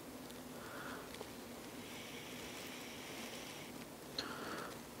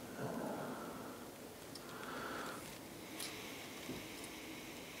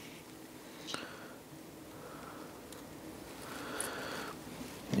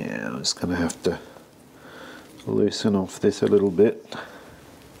 Yeah, I'm just going to have to loosen off this a little bit.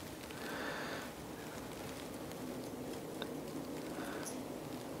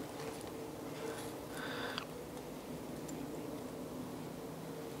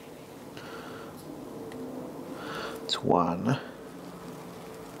 It's one.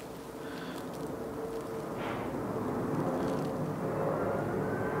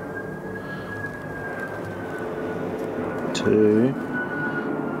 2,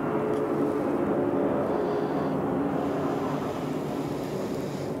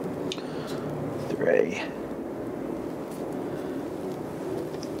 3.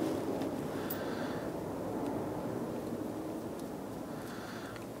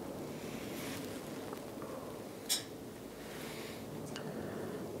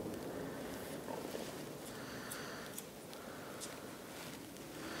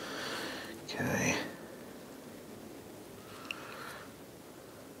 Okay.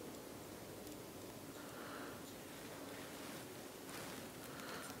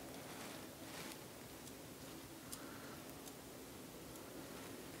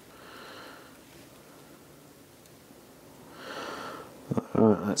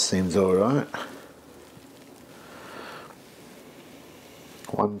 Alright, that seems alright.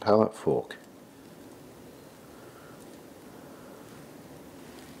 1 pallet fork.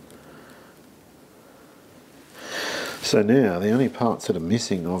 So now the only parts that are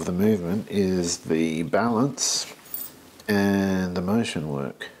missing of the movement is the balance and the motion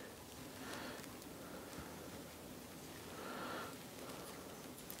work.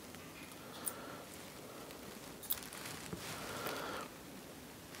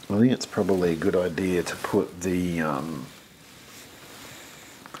 I think it's probably a good idea to put the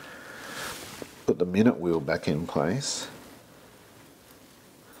minute wheel back in place.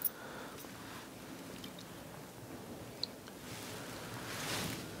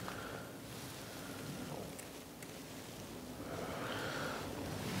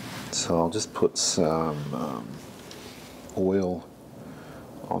 So I'll just put some oil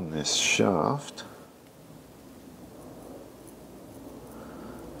on this shaft.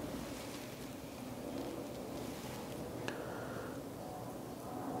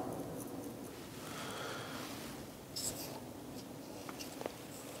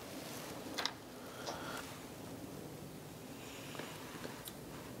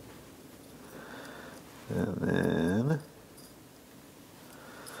 And then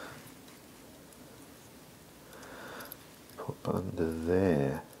put under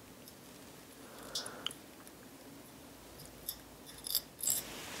there.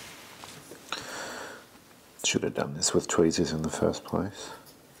 Should have done this with tweezers in the first place.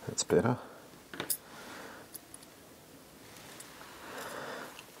 That's better.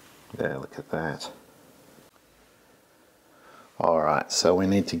 There, look at that. Alright, so we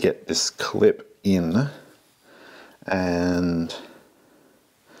need to get this clip in, and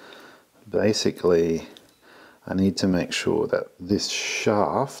basically I need to make sure that this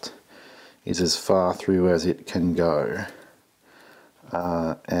shaft is as far through as it can go,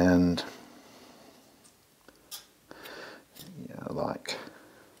 and yeah, like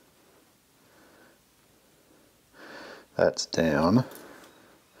that's down,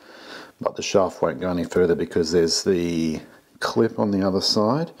 but the shaft won't go any further because there's the clip on the other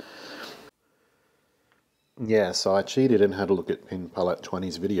side. Yeah, so I cheated and had a look at Pin Palette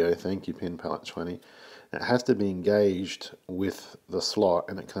 20's video. Thank you, Pin Palette 20. It has to be engaged with the slot,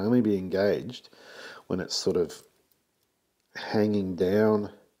 and it can only be engaged when it's sort of hanging down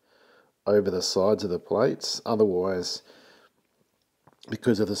over the sides of the plates. Otherwise,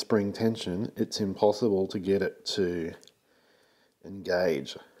 because of the spring tension, it's impossible to get it to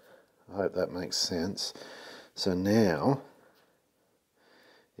engage. I hope that makes sense. So now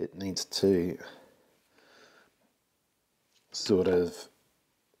it needs to sort of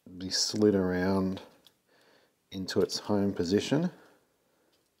be slid around into its home position.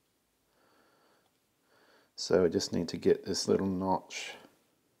 So we just need to get this little notch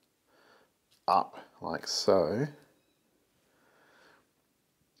up like so,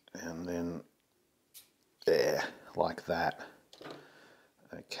 and then there, like that.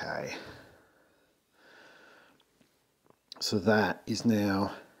 Okay. So that is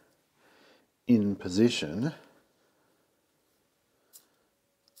now in position.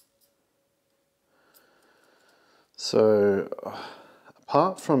 So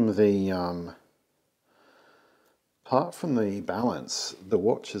apart from the balance, the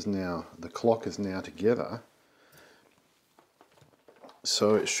watch is now, the clock is now together.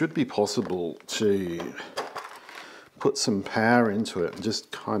 So it should be possible to put some power into it and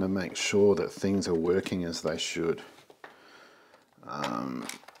just kind of make sure that things are working as they should.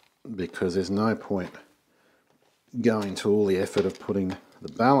 Because there's no point going to all the effort of putting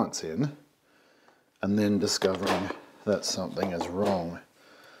the balance in and then discovering that something is wrong.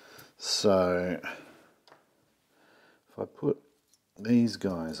 So if I put these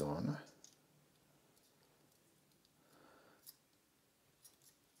guys on,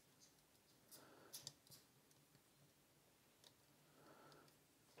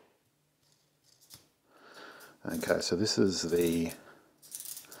 Okay, so this is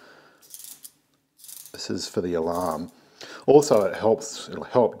for the alarm. Also, it'll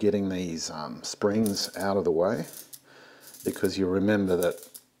help getting these springs out of the way, because you remember that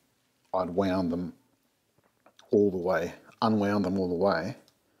I'd wound them all the way, unwound them all the way,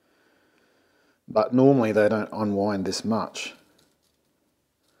 but normally they don't unwind this much,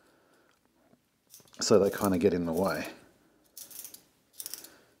 so they kind of get in the way.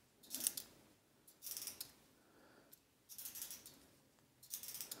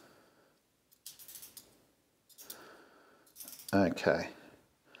 Okay,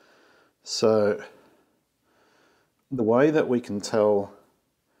 so the way that we can tell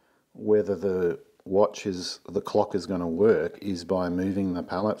whether the clock is going to work is by moving the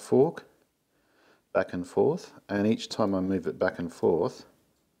pallet fork back and forth, and each time I move it back and forth,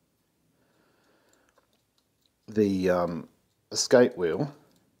 the escape wheel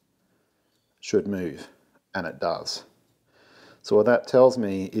should move, and it does. So what that tells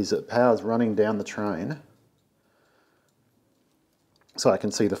me is that power's running down the train. So I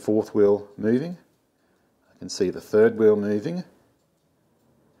can see the fourth wheel moving, I can see the third wheel moving.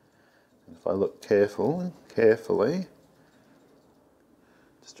 And if I look carefully,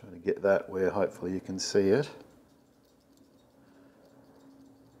 just trying to get that where hopefully you can see it.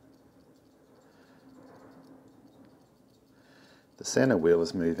 The center wheel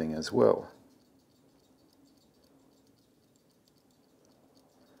is moving as well.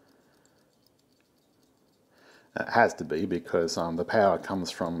 It has to be, because the power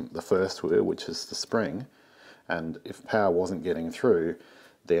comes from the first wheel, which is the spring, and if power wasn't getting through,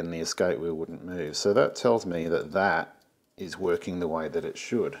 then the escape wheel wouldn't move. So that tells me that that is working the way that it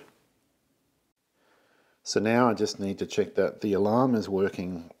should. So now I just need to check that the alarm is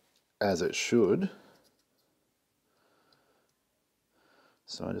working as it should.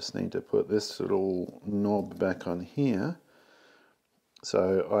 So I just need to put this little knob back on here.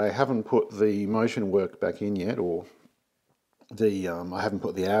 So I haven't put the motion work back in yet, or I haven't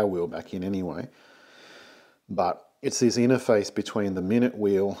put the hour wheel back in anyway, but it's this interface between the minute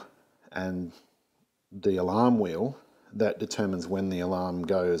wheel and the alarm wheel that determines when the alarm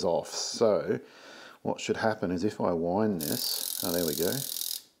goes off. So what should happen is if I wind this, oh, there we go.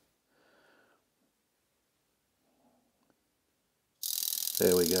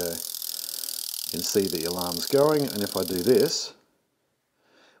 There we go. You can see the alarm's going, and if I do this,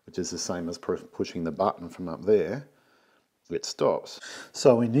 which is the same as pushing the button from up there, it stops.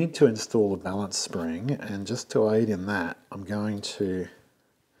 So we need to install a balance spring, and just to aid in that, I'm going to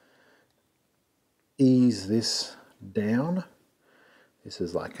ease this down. This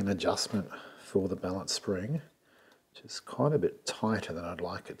is like an adjustment for the balance spring, which is quite a bit tighter than I'd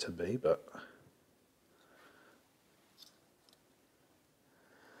like it to be, but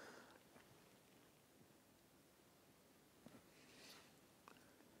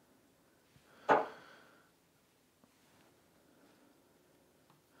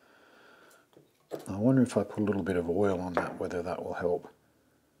I wonder if I put a little bit of oil on that, whether that will help.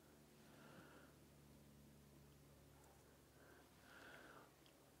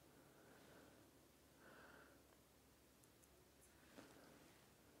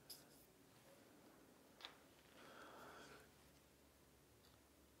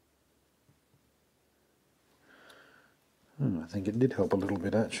 I think it did help a little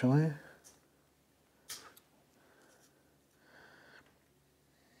bit actually.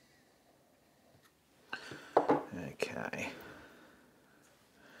 Okay.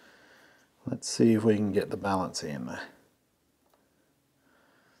 Let's see if we can get the balance in.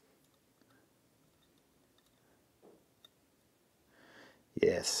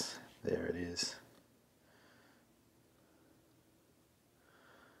 Yes, there it is.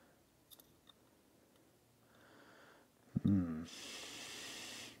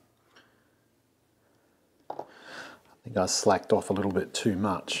 I think I slacked off a little bit too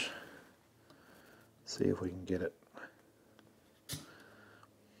much. See if we can get it. I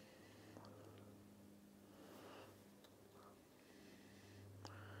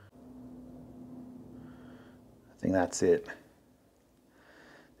think that's it.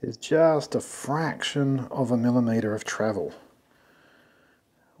 There's just a fraction of a millimetre of travel,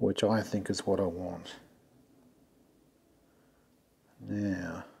 which I think is what I want.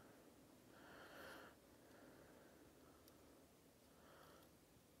 Now,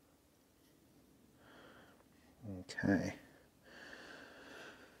 okay.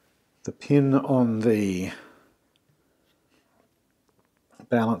 The pin on the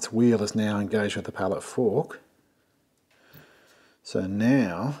balance wheel is now engaged with the pallet fork. So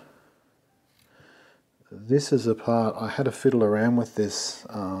now, this is a part, I had to fiddle around with this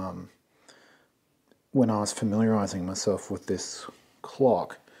when I was familiarising myself with this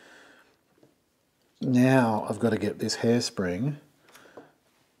clock. Now I've got to get this hairspring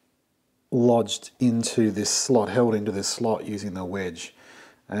lodged into this slot, held into this slot using the wedge.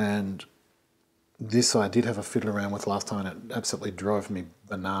 And this I did have a fiddle around with last time and it absolutely drove me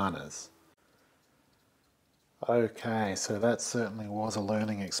bananas. Okay, so that certainly was a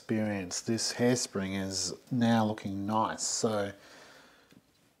learning experience. This hairspring is now looking nice. So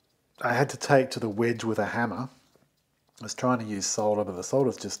I had to take to the wedge with a hammer. I was trying to use solder, but the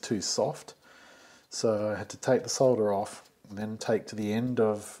solder's just too soft. So I had to take the solder off and then take to the end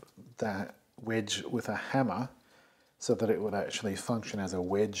of that wedge with a hammer so that it would actually function as a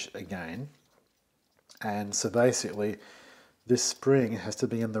wedge again. And so basically this spring has to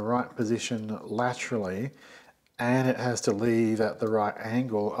be in the right position laterally and it has to leave at the right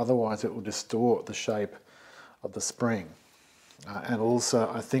angle, otherwise it will distort the shape of the spring. And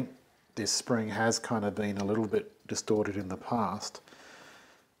also I think this spring has kind of been a little bit distorted in the past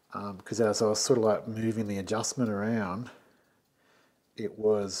because as I was sort of like moving the adjustment around, it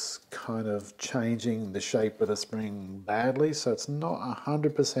was kind of changing the shape of the spring badly. So it's not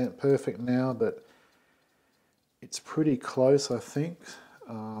 100% perfect now, but it's pretty close, I think.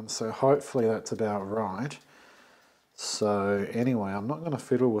 So hopefully that's about right. So anyway, I'm not going to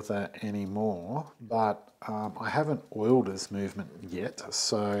fiddle with that anymore, but I haven't oiled this movement yet.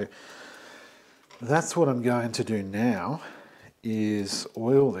 So that's what I'm going to do now, is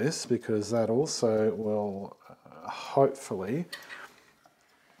oil this, because that also will hopefully,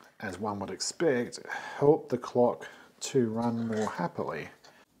 as one would expect, help the clock to run more happily.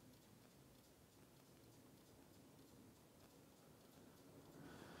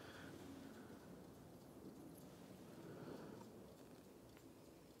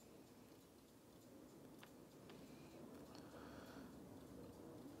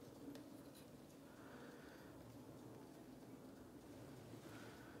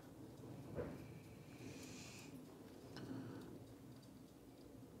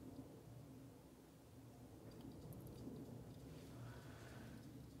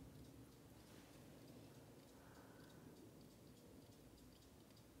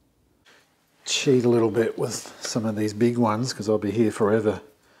 Cheat a little bit with some of these big ones because I'll be here forever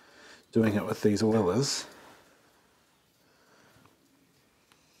doing it with these oilers.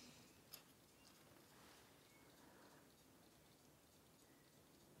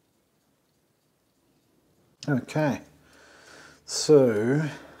 Okay, so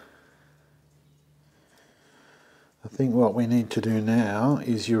I think what we need to do now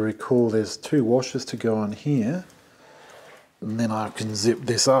is, you recall there's 2 washers to go on here, and then I can zip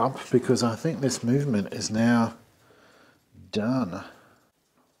this up because I think this movement is now done.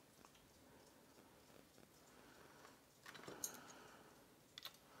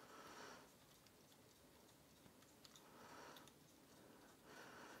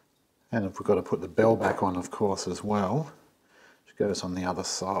 And we've got to put the bell back on, of course, as well, which goes on the other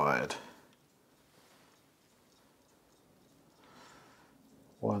side.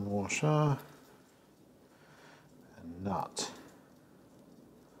 1 washer and nut.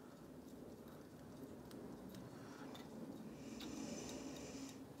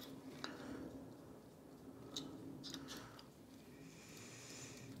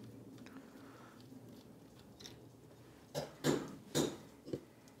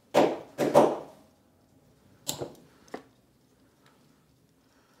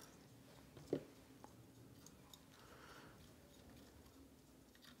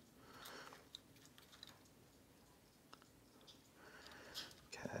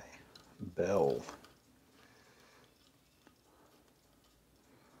 Bell.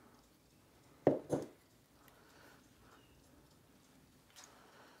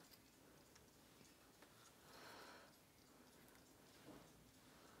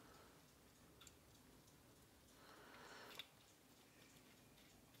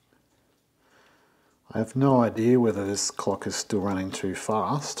 I have no idea whether this clock is still running too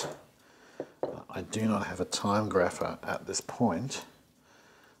fast. I do not have a time grapher at this point.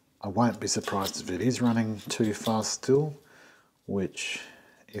 I won't be surprised if it is running too fast still, which,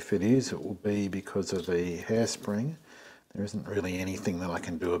 if it is, it will be because of the hairspring. There isn't really anything that I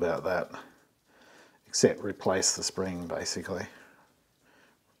can do about that, except replace the spring, basically.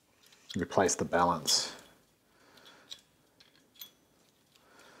 Replace the balance.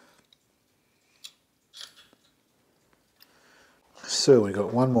 So we've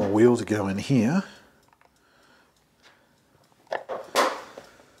got 1 more wheel to go in here.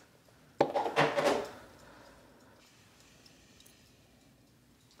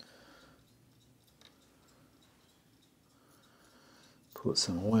 Put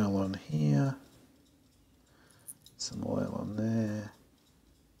some oil on here. some oil on there.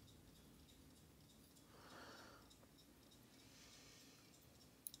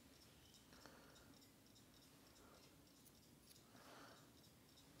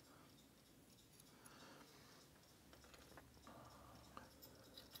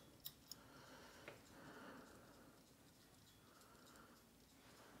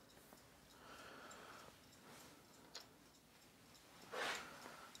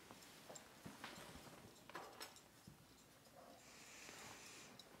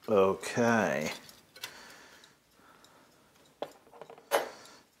 Okay.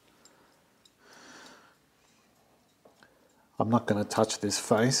 I'm not going to touch this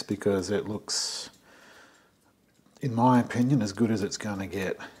face because it looks, in my opinion, as good as it's going to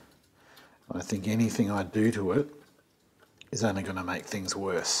get. I think anything I do to it is only going to make things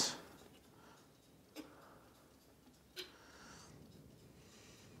worse.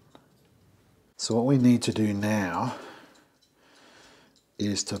 So what we need to do now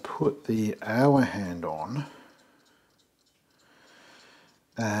is to put the hour hand on,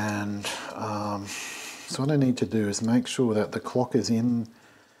 and so what I need to do is make sure that the clock is in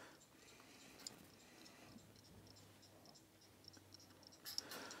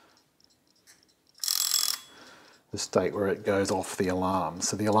the state where it goes off the alarm.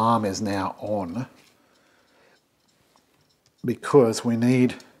 So the alarm is now on because we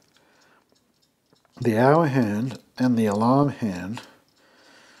need the hour hand and the alarm hand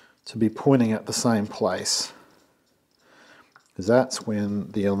to be pointing at the same place, because that's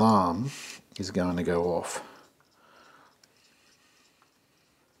when the alarm is going to go off.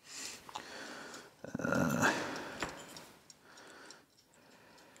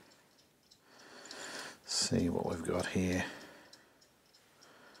 See what we've got here.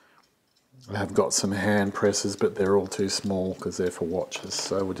 I have got some hand presses, but they're all too small because they're for watches,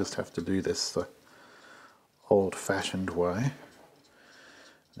 so we'll just have to do this the old-fashioned way.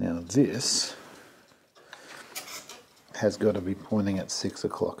 Now this has got to be pointing at 6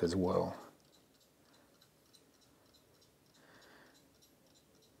 o'clock as well.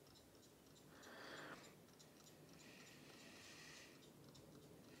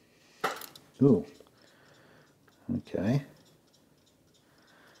 Ooh, okay.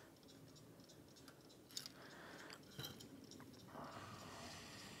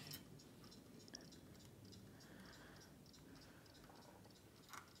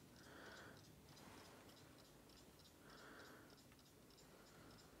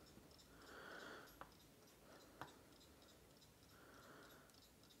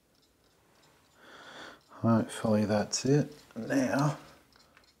 Hopefully that's it. Now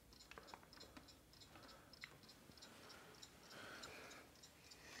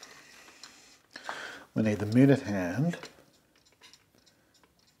we need the minute hand.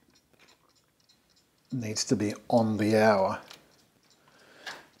 It needs to be on the hour.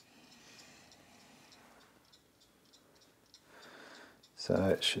 So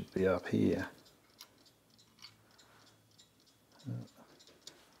it should be up here.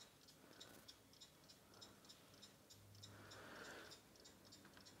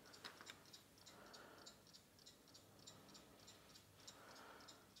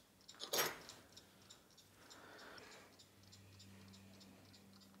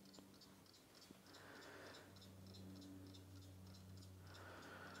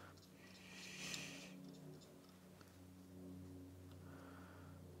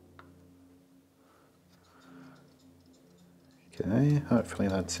 Okay, hopefully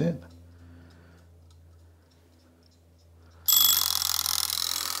that's it.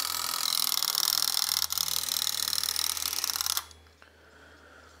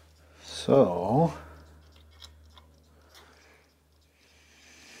 So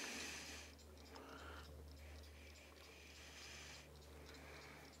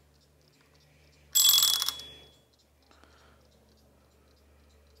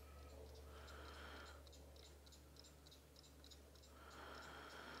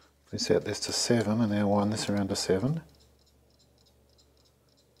we set this to 7 and now wind this around to 7.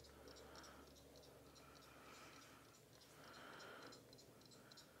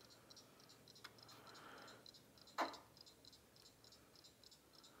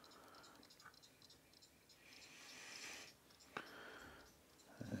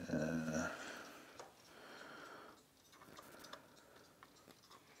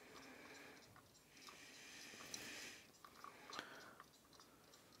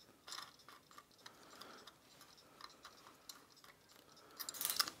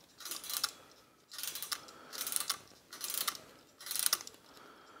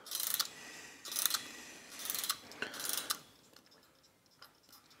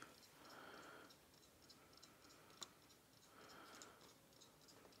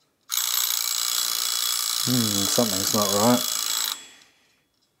 Something's not right.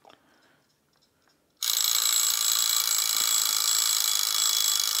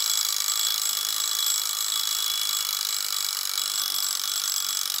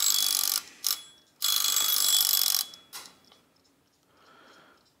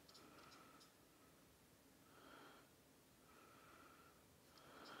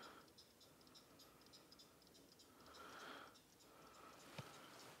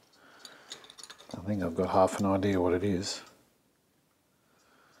 I think I've got half an idea what it is.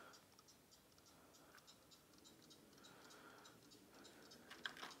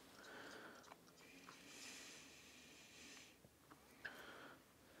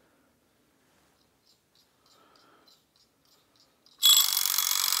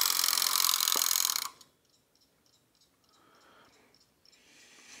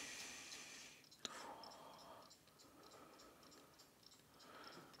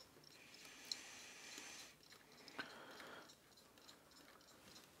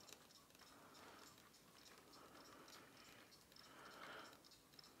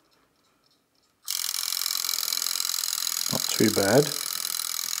 Not too bad.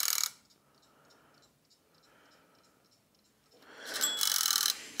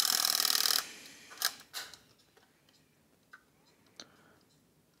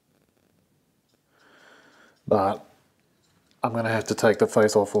 But I'm going to have to take the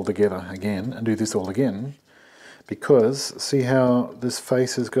face off altogether again and do this all again, because see how this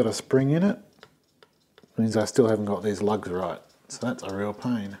face has got a spring in it? It means I still haven't got these lugs right. So that's a real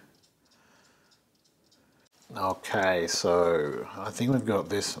pain. Okay, so I think we've got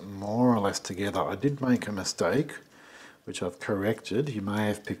this more or less together. I did make a mistake, which I've corrected. You may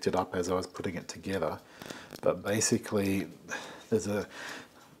have picked it up as I was putting it together. But basically,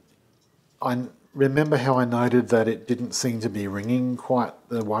 I remember how I noted that it didn't seem to be ringing quite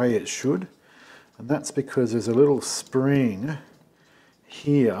the way it should. And that's because there's a little spring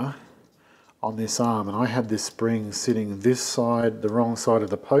here on this arm, and I had this spring sitting this side, the wrong side of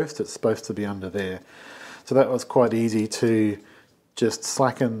the post. It's supposed to be under there. So that was quite easy to just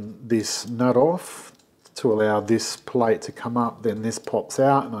slacken this nut off to allow this plate to come up, then this pops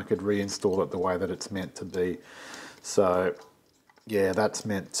out and I could reinstall it the way that it's meant to be. So yeah, that's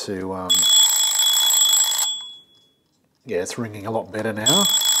meant to, yeah, it's ringing a lot better now.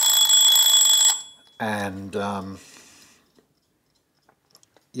 And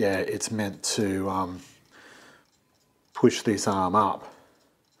yeah, it's meant to push this arm up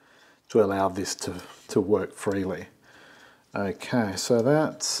to allow this to work freely. Okay, so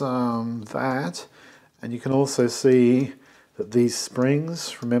that's that. And you can also see that these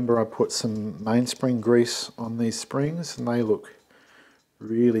springs, remember I put some mainspring grease on these springs and they look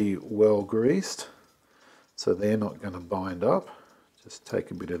really well greased. So they're not going to bind up. Just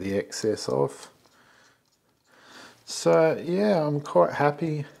take a bit of the excess off. So yeah, I'm quite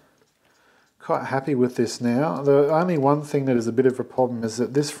happy with this now. The only one thing that is a bit of a problem is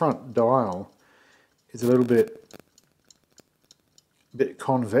that this front dial is a little bit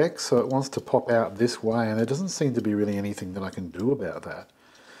convex, so it wants to pop out this way, and there doesn't seem to be really anything that I can do about that.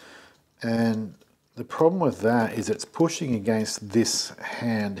 And the problem with that is it's pushing against this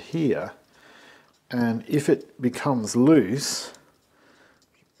hand here, and if it becomes loose,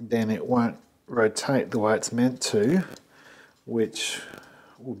 then it won't rotate the way it's meant to, which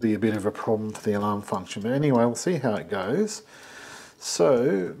will be a bit of a problem for the alarm function. But anyway, we'll see how it goes.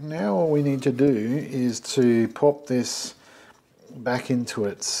 So now all we need to do is to pop this back into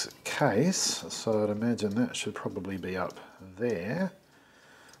its case. So I'd imagine that should probably be up there.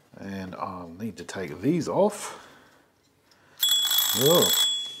 And I'll need to take these off. Oh,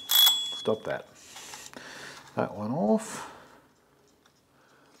 stop that. That one off.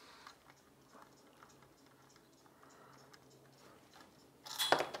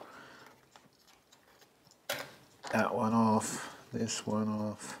 That one off, this one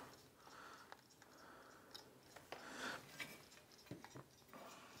off.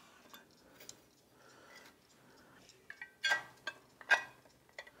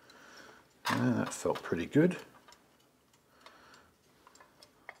 And that felt pretty good.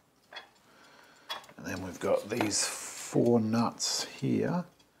 And then we've got these 4 nuts here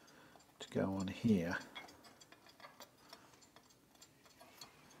to go on here.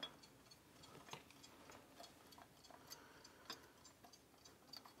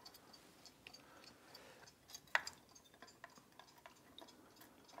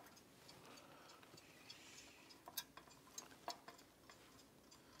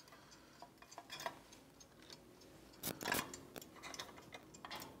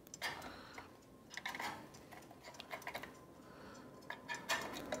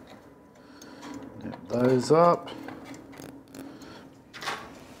 those up.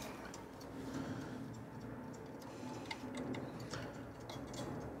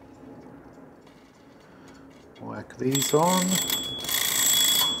 Whack these on.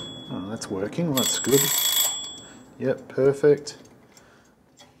 Oh, that's working, that's good. Yep, perfect.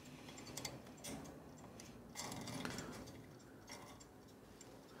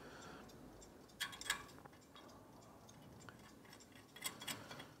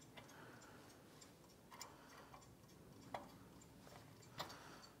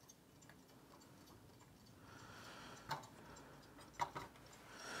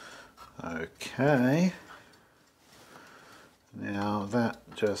 Okay, now that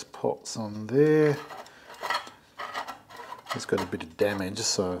just pops on there. It's got a bit of damage,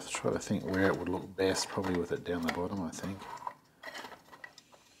 so I've tried to think where it would look best, probably with it down the bottom, I think.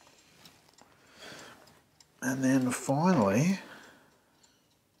 And then finally,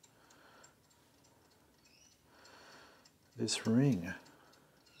 this ring.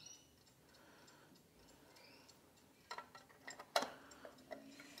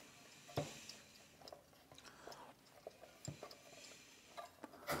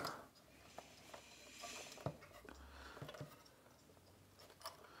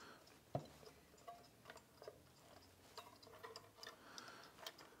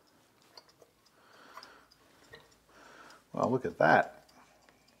 Well, look at that.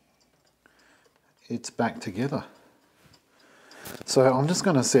 It's back together. So I'm just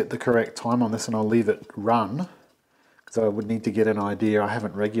going to set the correct time on this and I'll leave it run, because I would need to get an idea. I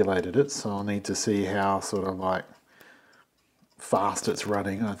haven't regulated it, so I'll need to see how sort of like fast it's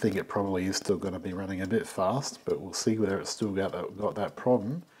running. I think it probably is still going to be running a bit fast, but we'll see whether it's still got that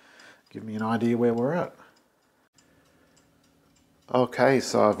problem. Give me an idea where we're at. Okay,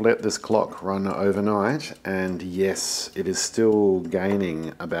 so I've let this clock run overnight, and yes, it is still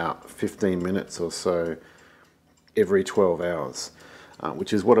gaining about 15 minutes or so every 12 hours,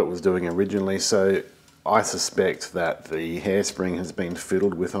 which is what it was doing originally. So I suspect that the hairspring has been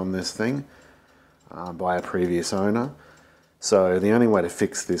fiddled with on this thing by a previous owner. So the only way to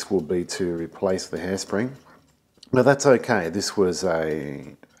fix this will be to replace the hairspring. But that's okay. This was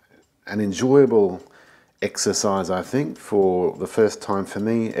an enjoyable exercise, I think, for the first time for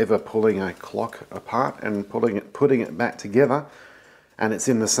me ever pulling a clock apart and putting it back together, and it's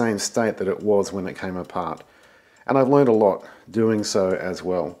in the same state that it was when it came apart. And I've learned a lot doing so as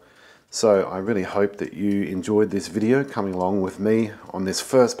well. So I really hope that you enjoyed this video coming along with me on this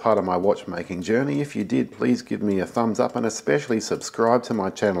first part of my watchmaking journey. If you did, please give me a thumbs up and especially subscribe to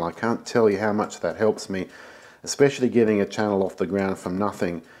my channel. I can't tell you how much that helps me, especially getting a channel off the ground from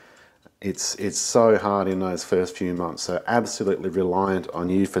nothing. It's so hard in those first few months, so absolutely reliant on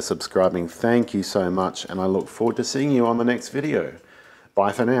you for subscribing. Thank you so much, and I look forward to seeing you on the next video.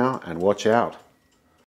 Bye for now, and watch out.